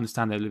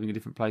understand they're living in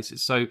different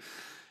places. So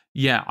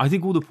yeah, I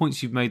think all the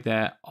points you've made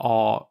there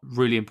are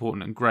really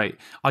important and great.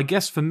 I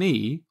guess for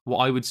me, what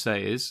I would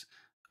say is,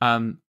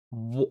 and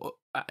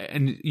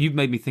you've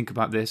made me think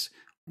about this,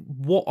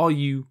 what are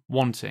you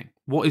wanting?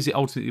 What is it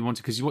ultimately you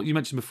wanting? Because what you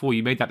mentioned before,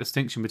 you made that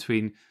distinction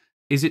between,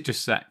 is it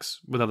just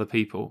sex with other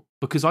people?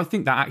 Because I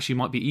think that actually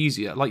might be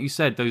easier. Like you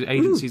said, those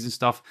agencies and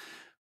stuff,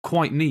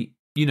 quite neat.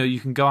 You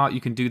can go out,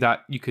 you can do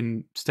that, you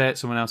can stay at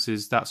someone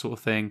else's, that sort of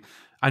thing.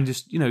 And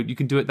just, you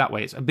can do it that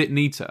way. It's a bit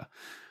neater.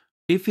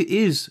 If it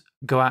is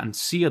go out and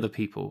see other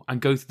people and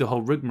go through the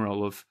whole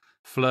rigmarole of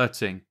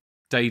flirting,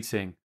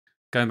 dating,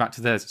 going back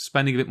to theirs,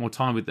 spending a bit more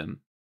time with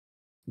them,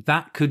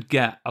 that could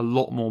get a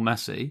lot more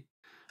messy.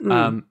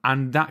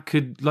 And that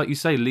could, like you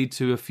say, lead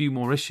to a few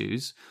more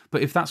issues.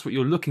 But if that's what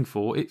you're looking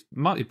for, it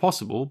might be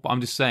possible. But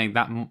I'm just saying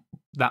that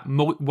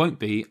won't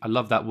be, I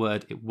love that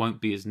word, it won't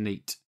be as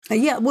neat.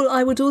 Yeah, well,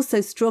 I would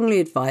also strongly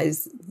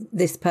advise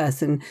this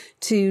person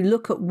to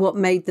look at what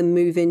made them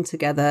move in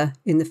together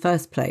in the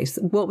first place.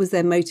 What was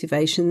their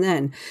motivation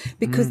then?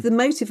 Because the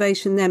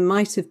motivation then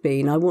might have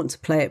been, I want to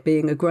play at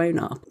being a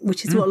grown-up,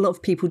 which is what a lot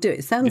of people do.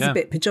 It sounds a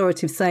bit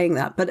pejorative saying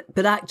that,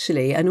 but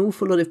actually an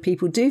awful lot of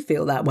people do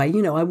feel that way.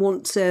 I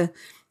want to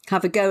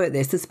have a go at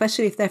this,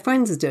 especially if their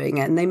friends are doing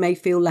it and they may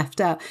feel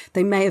left out.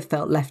 They may have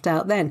felt left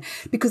out then.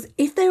 Because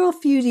if they're a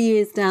few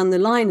years down the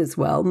line as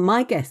well,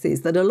 my guess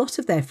is that a lot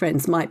of their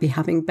friends might be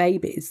having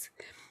babies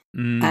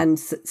and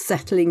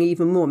settling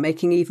even more,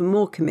 making even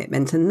more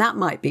commitment. And that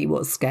might be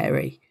what's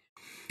scary.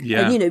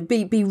 Yeah.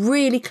 Be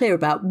really clear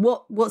about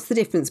what's the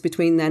difference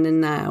between then and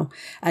now.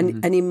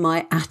 And in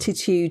my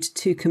attitude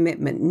to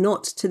commitment,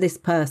 not to this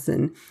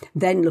person,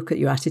 then look at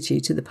your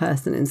attitude to the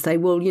person and say,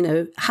 well,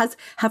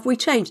 have we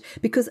changed?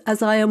 Because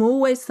as I am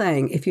always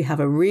saying, if you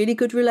have a really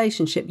good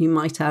relationship, you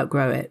might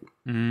outgrow it.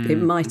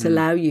 It might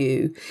allow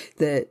you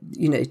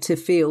to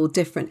feel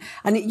different.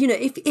 And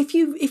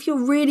if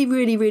you're really,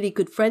 really, really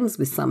good friends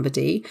with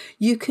somebody,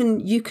 you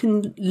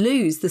can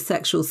lose the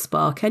sexual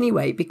spark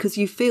anyway, because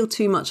you feel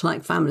too much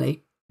like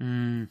family.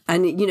 And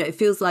it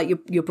feels like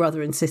your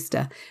brother and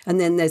sister, and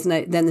then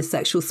then the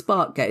sexual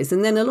spark goes,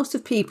 and then a lot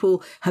of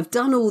people have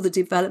done all the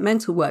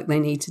developmental work they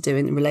need to do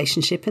in the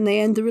relationship, and they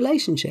end the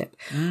relationship.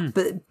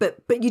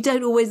 But you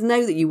don't always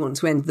know that you want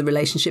to end the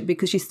relationship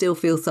because you still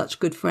feel such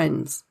good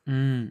friends.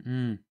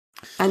 And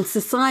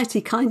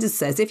society kind of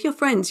says if you're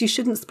friends, you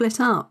shouldn't split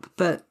up,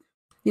 but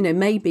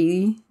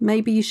maybe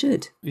you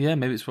should. Yeah,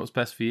 maybe it's what's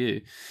best for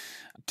you.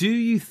 Do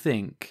you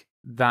think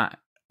that,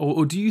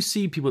 or do you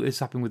see people that this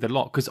happen with a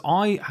lot? Because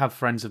I have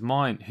friends of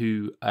mine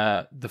who,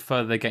 the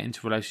further they get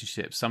into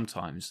relationships,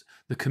 sometimes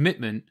the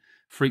commitment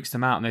freaks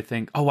them out and they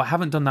think, oh, I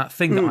haven't done that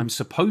thing that I'm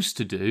supposed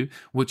to do,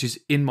 which is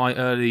in my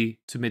early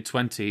to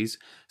mid-20s,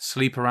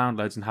 sleep around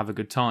loads and have a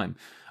good time.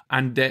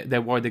 And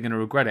they're worried they're going to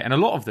regret it. And a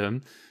lot of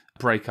them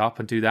break up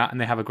and do that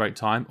and they have a great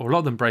time. Or a lot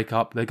of them break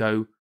up, they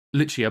go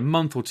literally a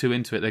month or two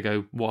into it, they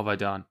go, what have I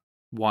done?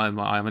 Why am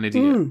I'm an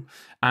idiot?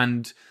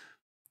 And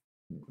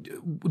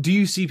do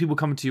you see people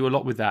coming to you a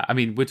lot with that? I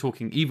mean, we're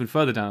talking even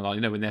further down the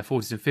line, in their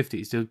 40s and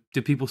 50s.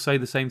 Do people say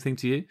the same thing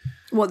to you?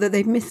 What, that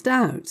they've missed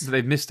out? That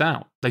they've missed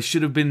out. They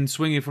should have been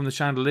swinging from the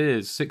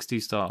chandeliers,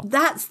 60s style.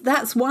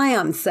 That's why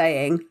I'm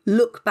saying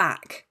look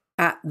back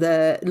at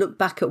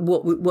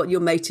what your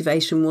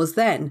motivation was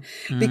then.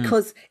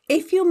 Because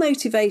if your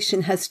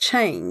motivation has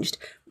changed,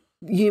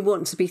 you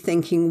want to be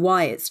thinking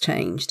why it's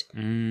changed. I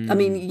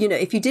mean,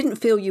 if you didn't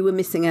feel you were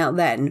missing out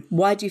then,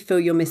 why do you feel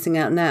you're missing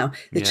out now?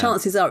 The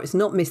chances are it's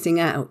not missing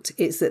out.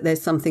 It's that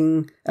there's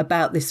something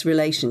about this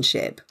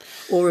relationship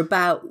or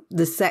about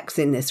the sex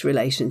in this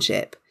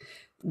relationship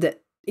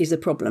that is a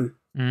problem.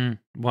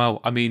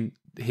 Well, I mean,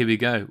 here we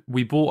go.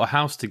 We bought a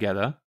house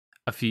together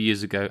a few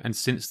years ago, and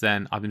since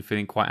then I've been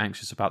feeling quite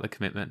anxious about the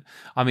commitment.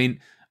 I mean,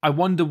 I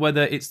wonder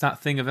whether it's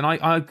that thing of, and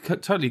I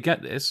totally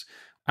get this,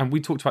 and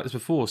we talked about this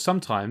before,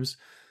 sometimes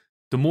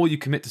the more you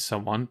commit to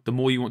someone, the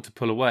more you want to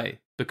pull away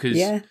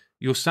because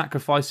you're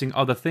sacrificing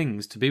other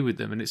things to be with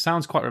them. And it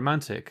sounds quite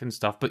romantic and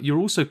stuff, but you're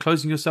also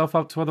closing yourself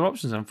up to other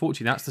options. And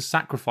unfortunately, that's the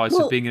sacrifice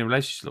of being in a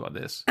relationship like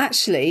this.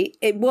 Actually,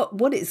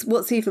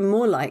 what's even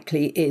more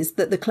likely is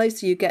that the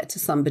closer you get to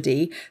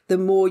somebody, the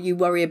more you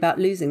worry about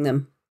losing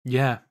them.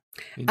 Yeah.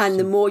 And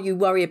the more you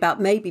worry about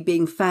maybe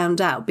being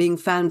found out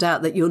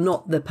that you're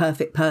not the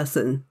perfect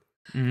person.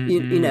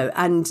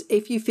 And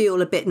if you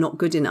feel a bit not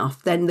good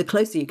enough, then the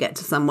closer you get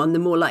to someone, the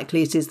more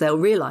likely it is they'll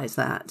realise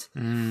that.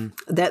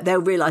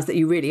 They'll realise that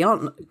you really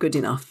aren't good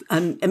enough.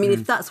 And I mean,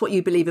 if that's what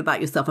you believe about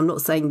yourself, I'm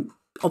not saying...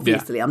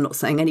 Obviously, I'm not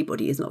saying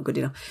anybody is not good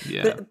enough.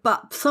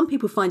 But some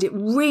people find it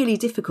really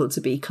difficult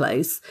to be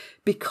close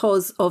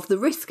because of the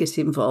risk it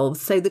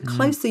involves. So the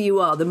closer you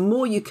are, the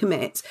more you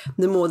commit,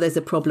 the more there's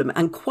a problem.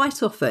 And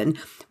quite often,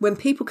 when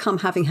people come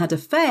having had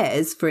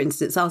affairs, for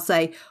instance, I'll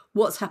say,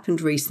 what's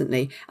happened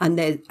recently? And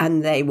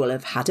they will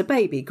have had a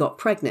baby, got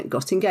pregnant,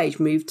 got engaged,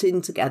 moved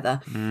in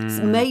together,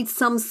 made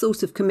some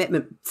sort of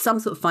commitment, some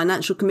sort of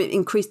financial commitment,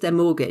 increased their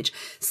mortgage,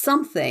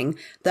 something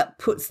that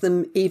puts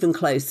them even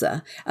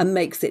closer and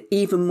makes it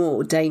even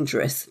more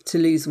dangerous to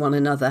lose one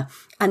another.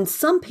 And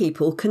some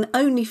people can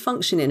only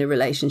function in a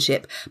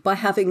relationship by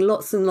having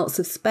lots and lots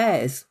of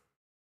spares.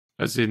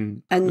 As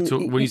in,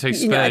 when you say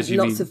spares, you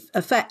lots mean...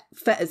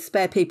 of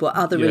spare people or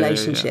other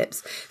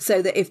relationships.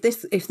 So that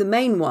if the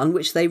main one,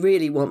 which they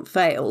really want,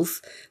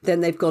 fails,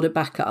 then they've got a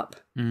backup.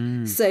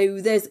 So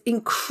there's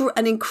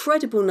an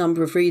incredible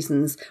number of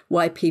reasons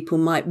why people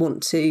might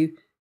want to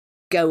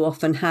go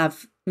off and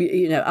have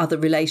other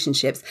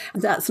relationships.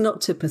 And that's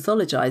not to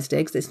pathologise,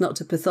 Diggs. It's not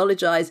to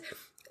pathologise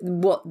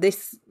what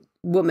this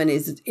woman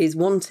is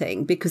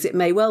wanting, because it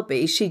may well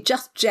be she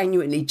just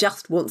genuinely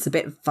just wants a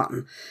bit of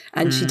fun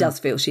and she does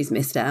feel she's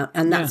missed out,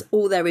 and that's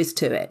all there is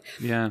to it.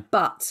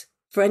 But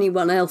for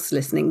anyone else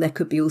listening, there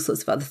could be all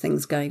sorts of other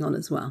things going on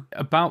as well.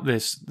 About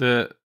this,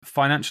 the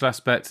financial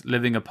aspect,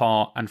 living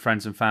apart, and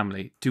friends and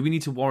family, do we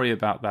need to worry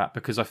about that?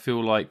 Because I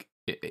feel like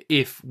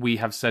if we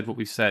have said what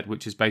we've said,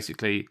 which is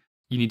basically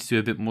you need to do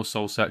a bit more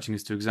soul searching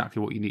as to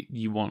exactly what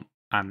you want,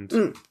 and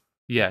do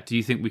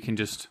you think we can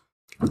just...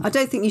 I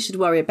don't think you should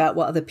worry about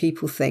what other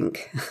people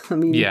think. I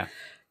mean,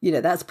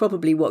 that's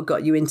probably what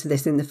got you into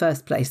this in the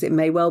first place. It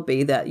may well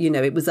be that,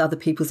 it was other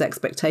people's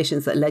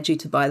expectations that led you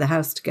to buy the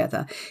house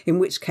together, in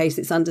which case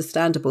it's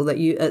understandable that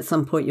you, at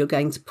some point, you're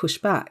going to push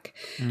back.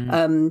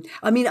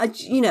 I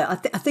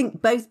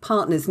think both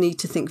partners need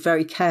to think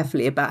very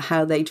carefully about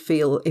how they'd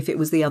feel if it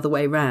was the other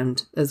way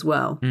round as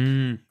well.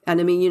 And I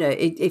mean,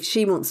 if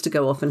she wants to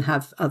go off and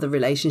have other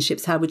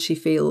relationships, how would she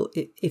feel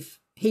if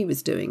he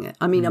was doing it?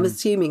 I mean, I'm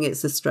assuming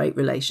it's a straight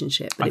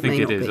relationship. But I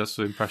think it is. That's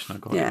the impression I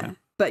got. Yeah.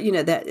 But,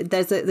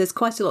 there's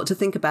quite a lot to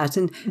think about,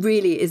 and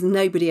really is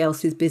nobody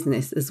else's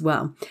business as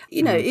well.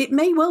 It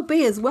may well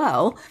be as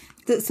well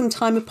that some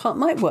time apart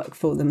might work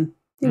for them.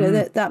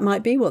 That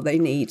might be what they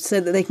need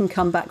so that they can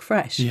come back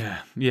fresh.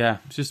 Yeah.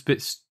 It's just a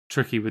bit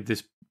tricky with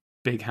this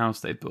big house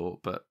they bought,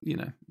 but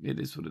it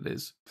is what it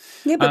is.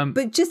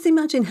 But just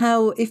imagine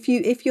how if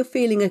you're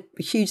feeling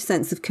a huge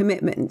sense of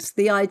commitment,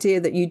 the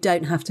idea that you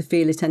don't have to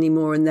feel it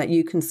anymore and that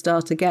you can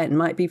start again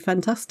might be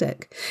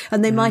fantastic,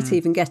 and they might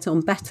even get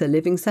on better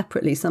living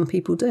separately. Some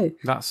people do.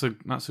 That's a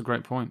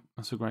great point.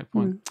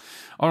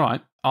 All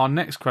right, our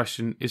next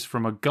question is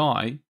from a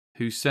guy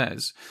who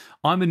says,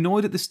 I'm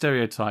annoyed at the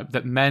stereotype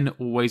that men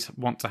always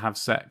want to have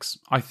sex.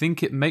 I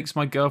think it makes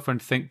my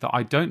girlfriend think that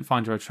I don't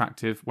find her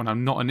attractive when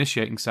I'm not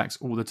initiating sex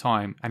all the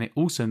time, and it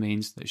also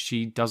means that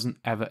she doesn't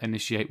ever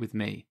initiate with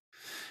me.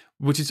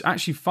 Which is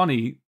actually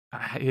funny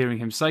hearing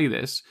him say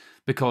this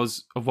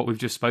because of what we've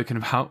just spoken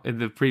about in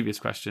the previous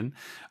question,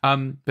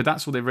 but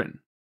that's all they've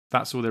written.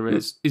 That's all there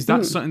is. Is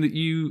that something that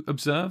you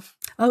observe?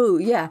 Oh,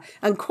 yeah.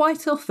 And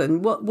quite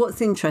often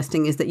what's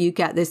interesting is that you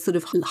get this sort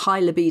of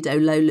high libido,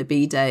 low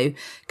libido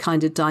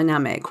kind of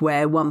dynamic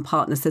where one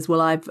partner says,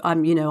 well, I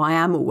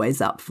am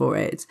always up for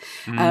it.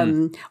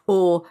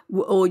 Or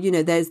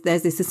there's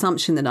this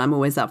assumption that I'm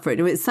always up for it.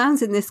 It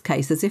sounds in this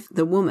case as if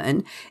the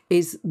woman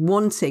is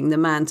wanting the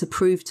man to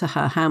prove to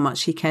her how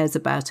much he cares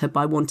about her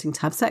by wanting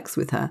to have sex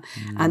with her,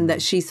 and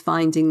that she's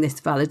finding this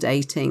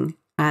validating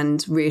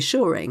and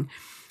reassuring.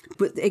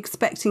 But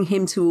expecting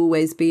him to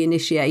always be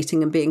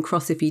initiating and being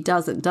cross if he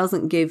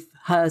doesn't give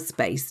her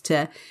space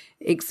to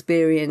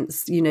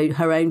experience,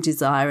 her own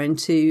desire and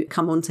to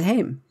come on to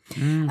him.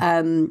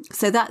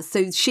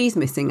 So she's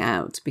missing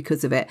out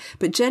because of it.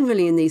 But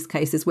generally in these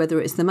cases,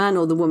 whether it's the man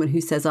or the woman who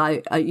says,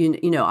 I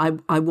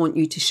want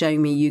you to show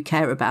me you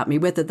care about me,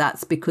 whether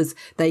that's because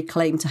they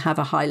claim to have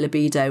a high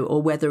libido or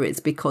whether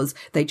it's because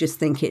they just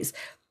think it's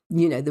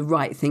the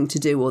right thing to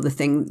do, or the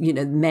thing,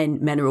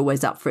 men are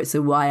always up for it.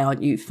 So why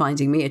aren't you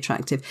finding me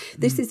attractive?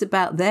 This is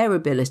about their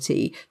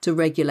ability to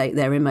regulate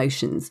their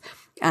emotions.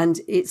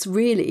 And it's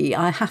really,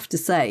 I have to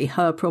say,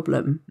 her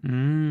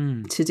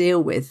problem to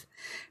deal with.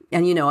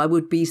 And, I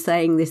would be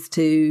saying this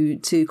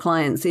to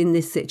clients in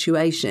this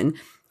situation.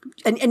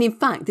 And in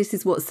fact, this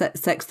is what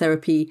sex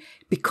therapy,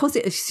 because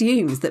it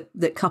assumes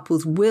that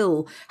couples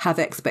will have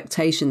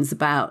expectations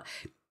about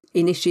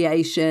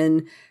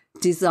initiation,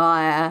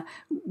 desire,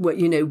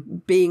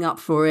 being up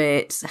for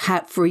it,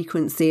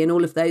 frequency and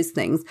all of those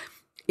things.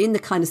 In the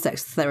kind of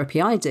sex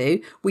therapy I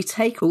do, we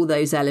take all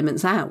those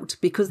elements out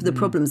because the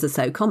problems are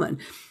so common.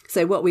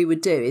 So what we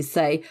would do is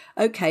say,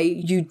 okay,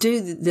 you do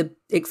the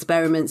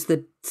experiments,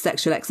 the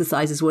sexual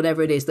exercises,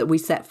 whatever it is that we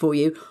set for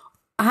you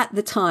at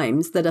the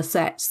times that are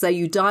set. So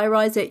you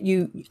diarise it,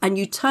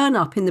 you turn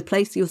up in the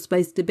place you're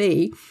supposed to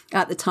be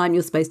at the time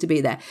you're supposed to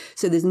be there.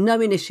 So there's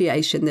no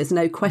initiation, there's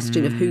no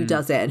question of who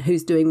does it and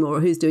who's doing more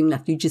or who's doing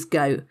less. You just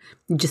go,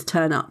 you just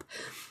turn up.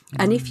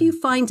 And if you're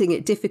finding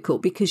it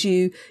difficult because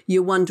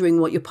you're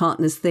wondering what your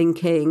partner's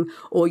thinking,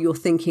 or you're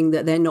thinking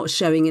that they're not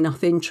showing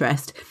enough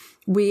interest,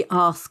 we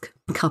ask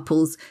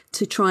couples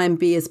to try and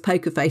be as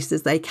poker faced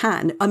as they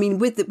can. I mean,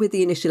 with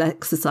the initial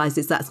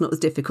exercises, that's not as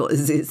difficult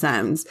as it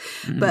sounds,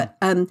 but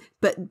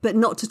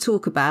not to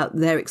talk about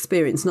their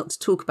experience, not to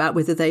talk about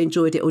whether they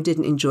enjoyed it or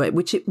didn't enjoy it,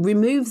 which it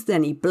removes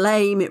any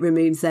blame, it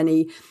removes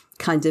any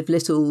kind of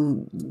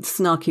little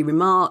snarky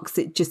remarks.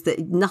 It just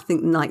that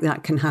nothing like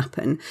that can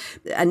happen,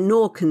 and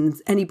nor can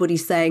anybody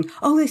saying,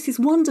 oh, this is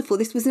wonderful,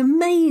 this was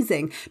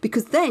amazing,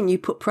 because then you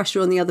put pressure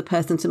on the other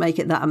person to make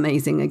it that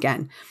amazing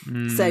again.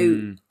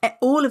 So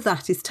all of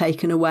that is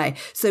taken away.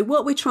 So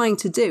what we're trying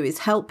to do is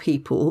help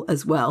people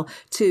as well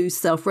to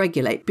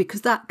self-regulate,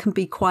 because that can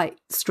be quite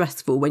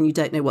stressful when you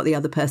don't know what the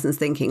other person's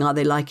thinking. Are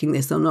they liking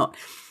this or not?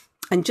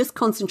 And just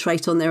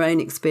concentrate on their own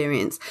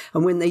experience.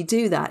 And when they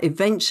do that,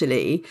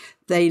 eventually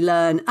they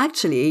learn,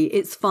 actually,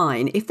 it's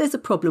fine. If there's a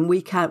problem,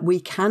 we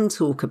can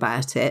talk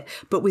about it,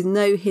 but with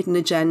no hidden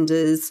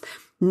agendas,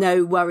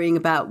 no worrying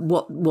about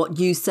what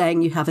you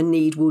saying you have a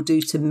need will do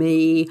to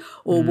me,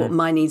 or what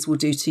my needs will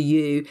do to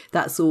you.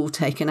 That's all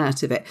taken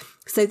out of it.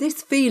 So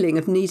this feeling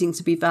of needing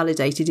to be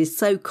validated is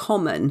so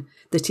common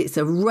that it's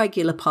a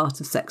regular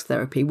part of sex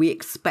therapy. We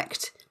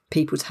expect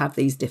people to have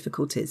these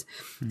difficulties.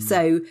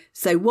 So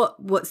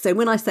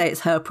when I say it's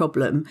her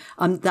problem,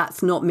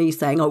 that's not me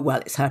saying, oh, well,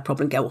 it's her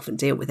problem, go off and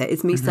deal with it.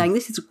 It's me saying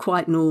this is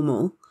quite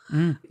normal.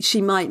 She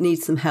might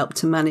need some help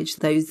to manage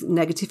those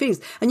negative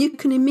feelings. And you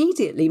can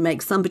immediately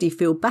make somebody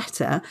feel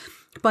better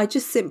by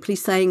just simply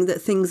saying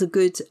that things are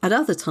good at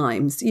other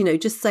times.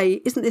 Just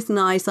say, isn't this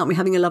nice? Aren't we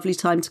having a lovely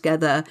time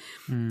together?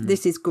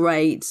 This is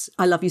great.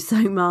 I love you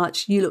so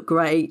much. You look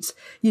great.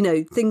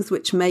 Things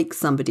which make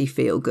somebody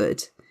feel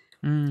good.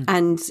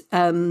 And,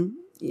 there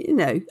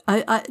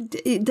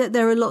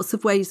are lots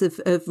of ways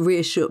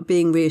of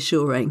being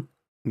reassuring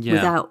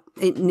without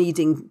it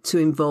needing to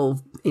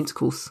involve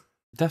intercourse.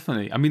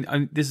 Definitely. I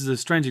mean, this is a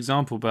strange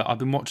example, but I've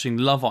been watching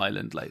Love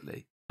Island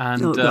lately.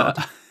 And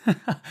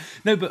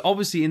no, but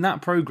obviously in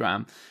that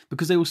program,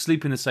 because they all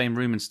sleep in the same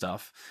room and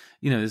stuff,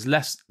 there's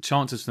less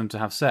chances for them to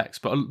have sex.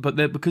 But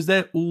because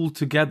they're all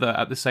together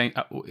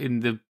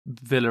in the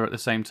villa at the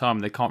same time,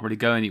 they can't really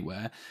go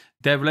anywhere.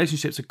 Their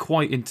relationships are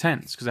quite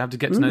intense because they have to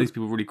get to know these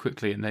people really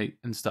quickly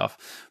and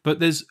stuff. But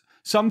there's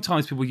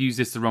sometimes people use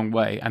this the wrong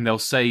way, and they'll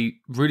say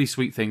really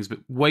sweet things, but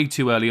way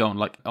too early on,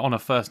 like on a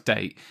first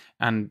date.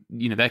 And,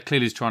 they're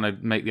clearly just trying to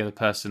make the other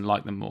person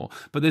like them more.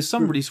 But there's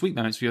some really sweet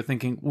moments where you're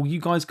thinking, well, you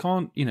guys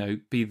can't,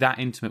 be that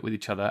intimate with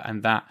each other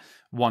and that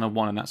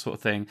one-on-one and that sort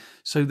of thing.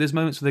 So there's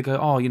moments where they go,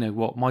 oh, you know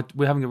what,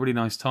 we're having a really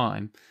nice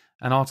time.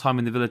 And our time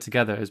in the villa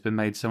together has been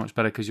made so much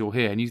better because you're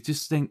here. And you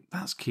just think,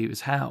 that's cute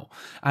as hell.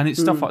 And it's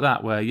stuff like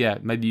that where,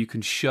 maybe you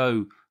can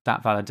show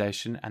that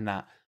validation and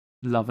that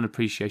love and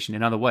appreciation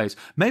in other ways.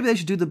 Maybe they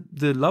should do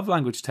the love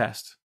language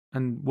test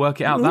and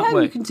work it out that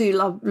way. Yeah, you can do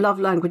love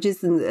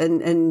languages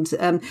and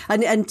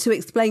to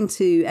explain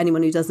to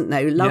anyone who doesn't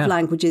know, love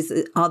languages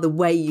are the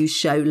way you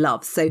show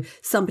love. So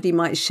somebody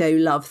might show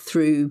love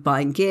through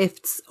buying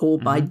gifts or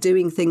by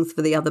doing things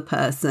for the other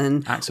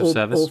person, acts of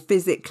service, or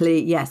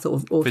physically,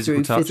 or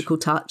through physical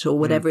touch or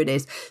whatever it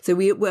is. So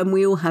we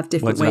all have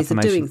different ways of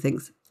doing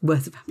things.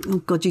 Oh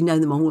God, you know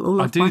them all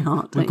off by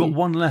heart. We've got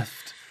one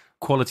left.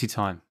 Quality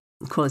time.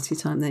 Quality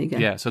time, there you go.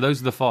 Yeah, so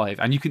those are the 5,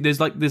 and you can.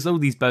 There's all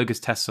these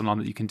bogus tests online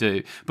that you can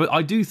do, but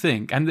I do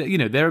think, and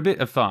they're a bit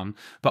of fun,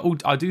 but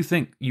I do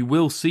think you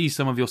will see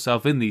some of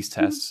yourself in these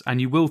tests, and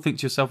you will think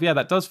to yourself, yeah,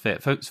 that does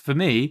fit. For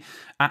me,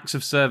 acts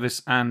of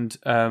service and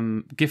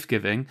gift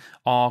giving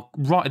are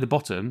right at the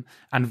bottom,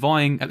 and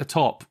vying at the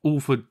top, all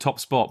for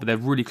top spot, but they're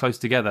really close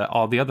together,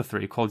 are the other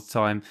 3: quality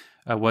time,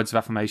 words of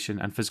affirmation,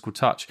 and physical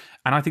touch.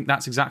 And I think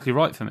that's exactly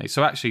right for me.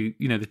 So actually,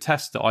 the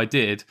test that I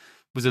did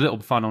was a little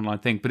fun online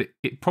thing, but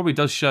it probably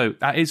does show,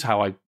 that is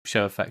how I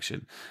show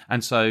affection.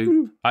 And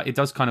so it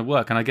does kind of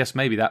work. And I guess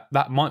maybe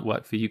that might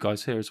work for you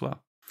guys here as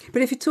well.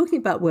 But if you're talking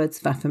about words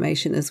of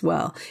affirmation as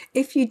well,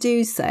 if you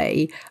do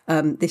say,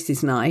 this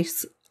is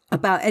nice,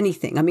 about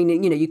anything, I mean,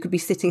 you could be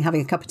sitting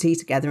having a cup of tea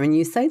together and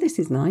you say, this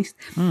is nice,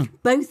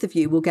 both of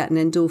you will get an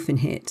endorphin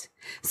hit.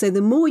 So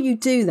the more you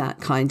do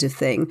that kind of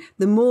thing,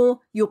 the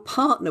more your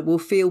partner will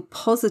feel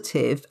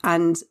positive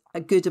and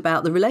good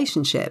about the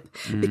relationship,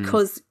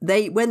 because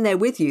when they're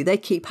with you, they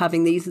keep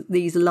having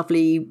these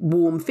lovely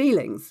warm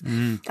feelings,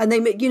 and they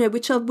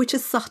which are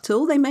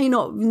subtle. They may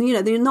not,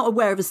 they're not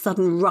aware of a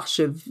sudden rush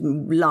of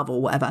love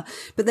or whatever,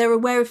 but they're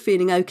aware of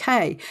feeling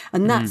okay,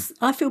 and that's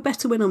I feel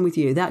better when I'm with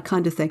you, that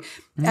kind of thing.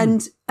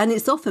 And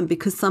it's often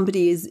because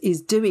somebody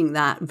is doing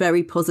that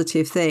very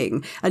positive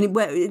thing, and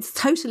it's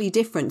totally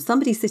different.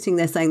 Somebody sitting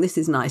there saying this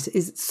is nice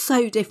is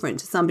so different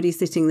to somebody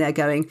sitting there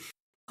going,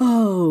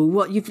 oh,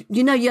 what you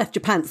left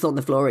your pants on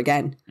the floor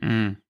again,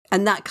 and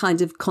that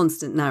kind of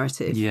constant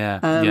narrative.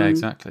 Yeah,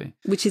 exactly.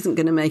 Which isn't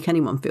going to make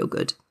anyone feel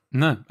good.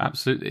 No,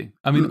 absolutely.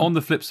 I mean, on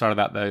the flip side of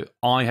that, though,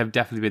 I have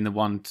definitely been the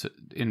one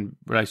in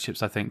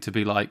relationships, I think, to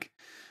be like,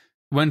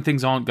 when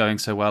things aren't going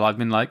so well, I've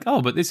been like,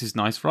 oh, but this is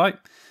nice, right?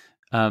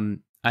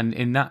 And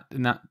in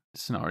that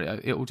scenario,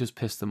 it will just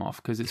piss them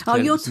off because it's. Oh,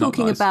 you're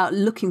talking about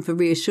looking for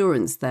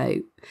reassurance,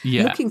 though.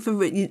 Yeah, looking for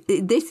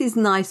this is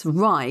nice,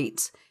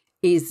 right?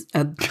 Is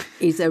a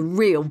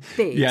real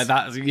bit.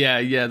 That's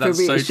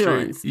so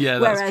true. Yeah,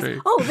 that's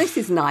true. Oh, this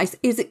is nice.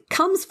 It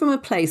comes from a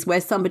place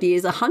where somebody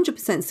is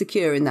 100%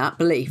 secure in that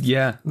belief.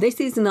 Yeah, this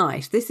is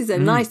nice. This is a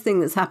nice thing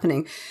that's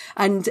happening,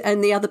 and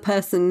the other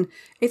person,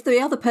 if the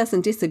other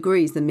person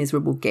disagrees, the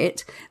miserable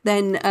git,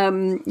 then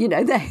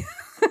they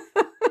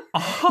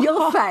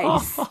your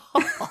face.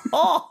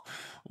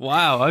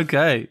 Wow.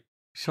 Okay.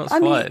 Shots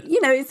fired. fired.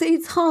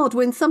 It's hard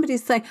when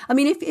somebody's saying. I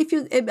mean, if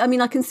you,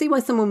 I can see why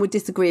someone would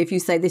disagree if you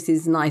say this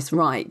is nice,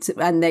 right,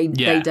 and they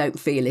don't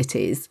feel it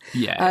is.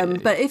 Yeah.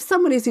 But if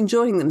someone is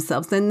enjoying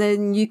themselves,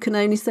 then you can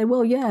only say,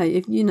 well, yeah,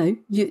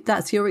 if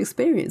that's your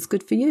experience,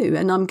 good for you,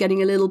 and I'm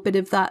getting a little bit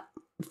of that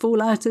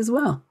fallout as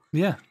well.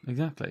 Yeah,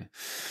 exactly.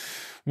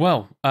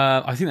 Well,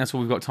 I think that's all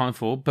we've got time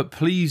for, but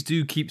please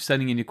do keep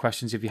sending in your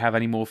questions if you have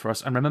any more for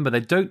us. And remember, they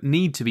don't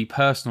need to be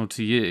personal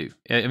to you.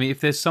 I mean,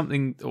 if there's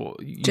something or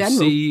you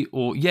see,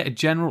 or a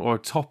general or a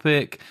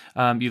topic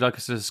you'd like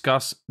us to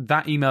discuss,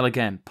 that email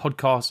again,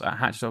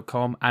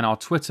 podcast@hatch.com, and our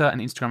Twitter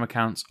and Instagram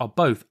accounts are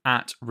both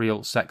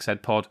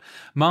 @RealSexEdPod.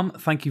 Mum,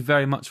 thank you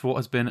very much for what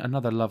has been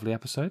another lovely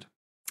episode.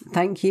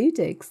 Thank you,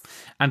 Diggs.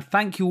 And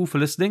thank you all for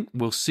listening.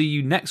 We'll see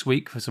you next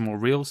week for some more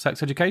real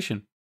sex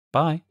education.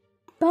 Bye.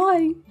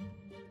 Bye.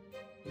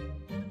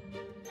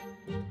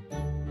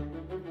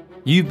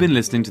 You've been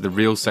listening to The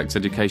Real Sex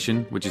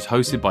Education, which is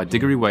hosted by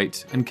Diggory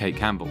and Cate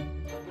Campbell.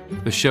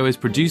 The show is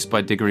produced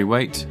by Diggory,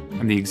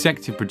 and the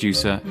executive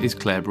producer is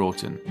Claire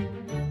Broughton.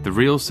 The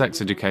Real Sex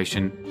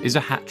Education is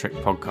a hat-trick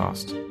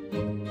podcast.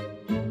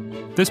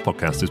 This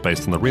podcast is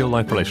based on the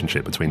real-life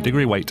relationship between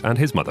Diggory and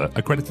his mother,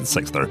 accredited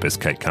sex therapist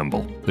Cate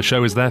Campbell. The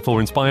show is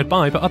therefore inspired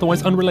by, but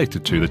otherwise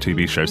unrelated to, the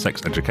TV show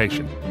Sex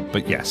Education.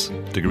 But yes,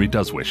 Diggory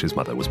does wish his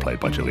mother was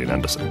played by Gillian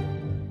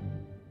Anderson.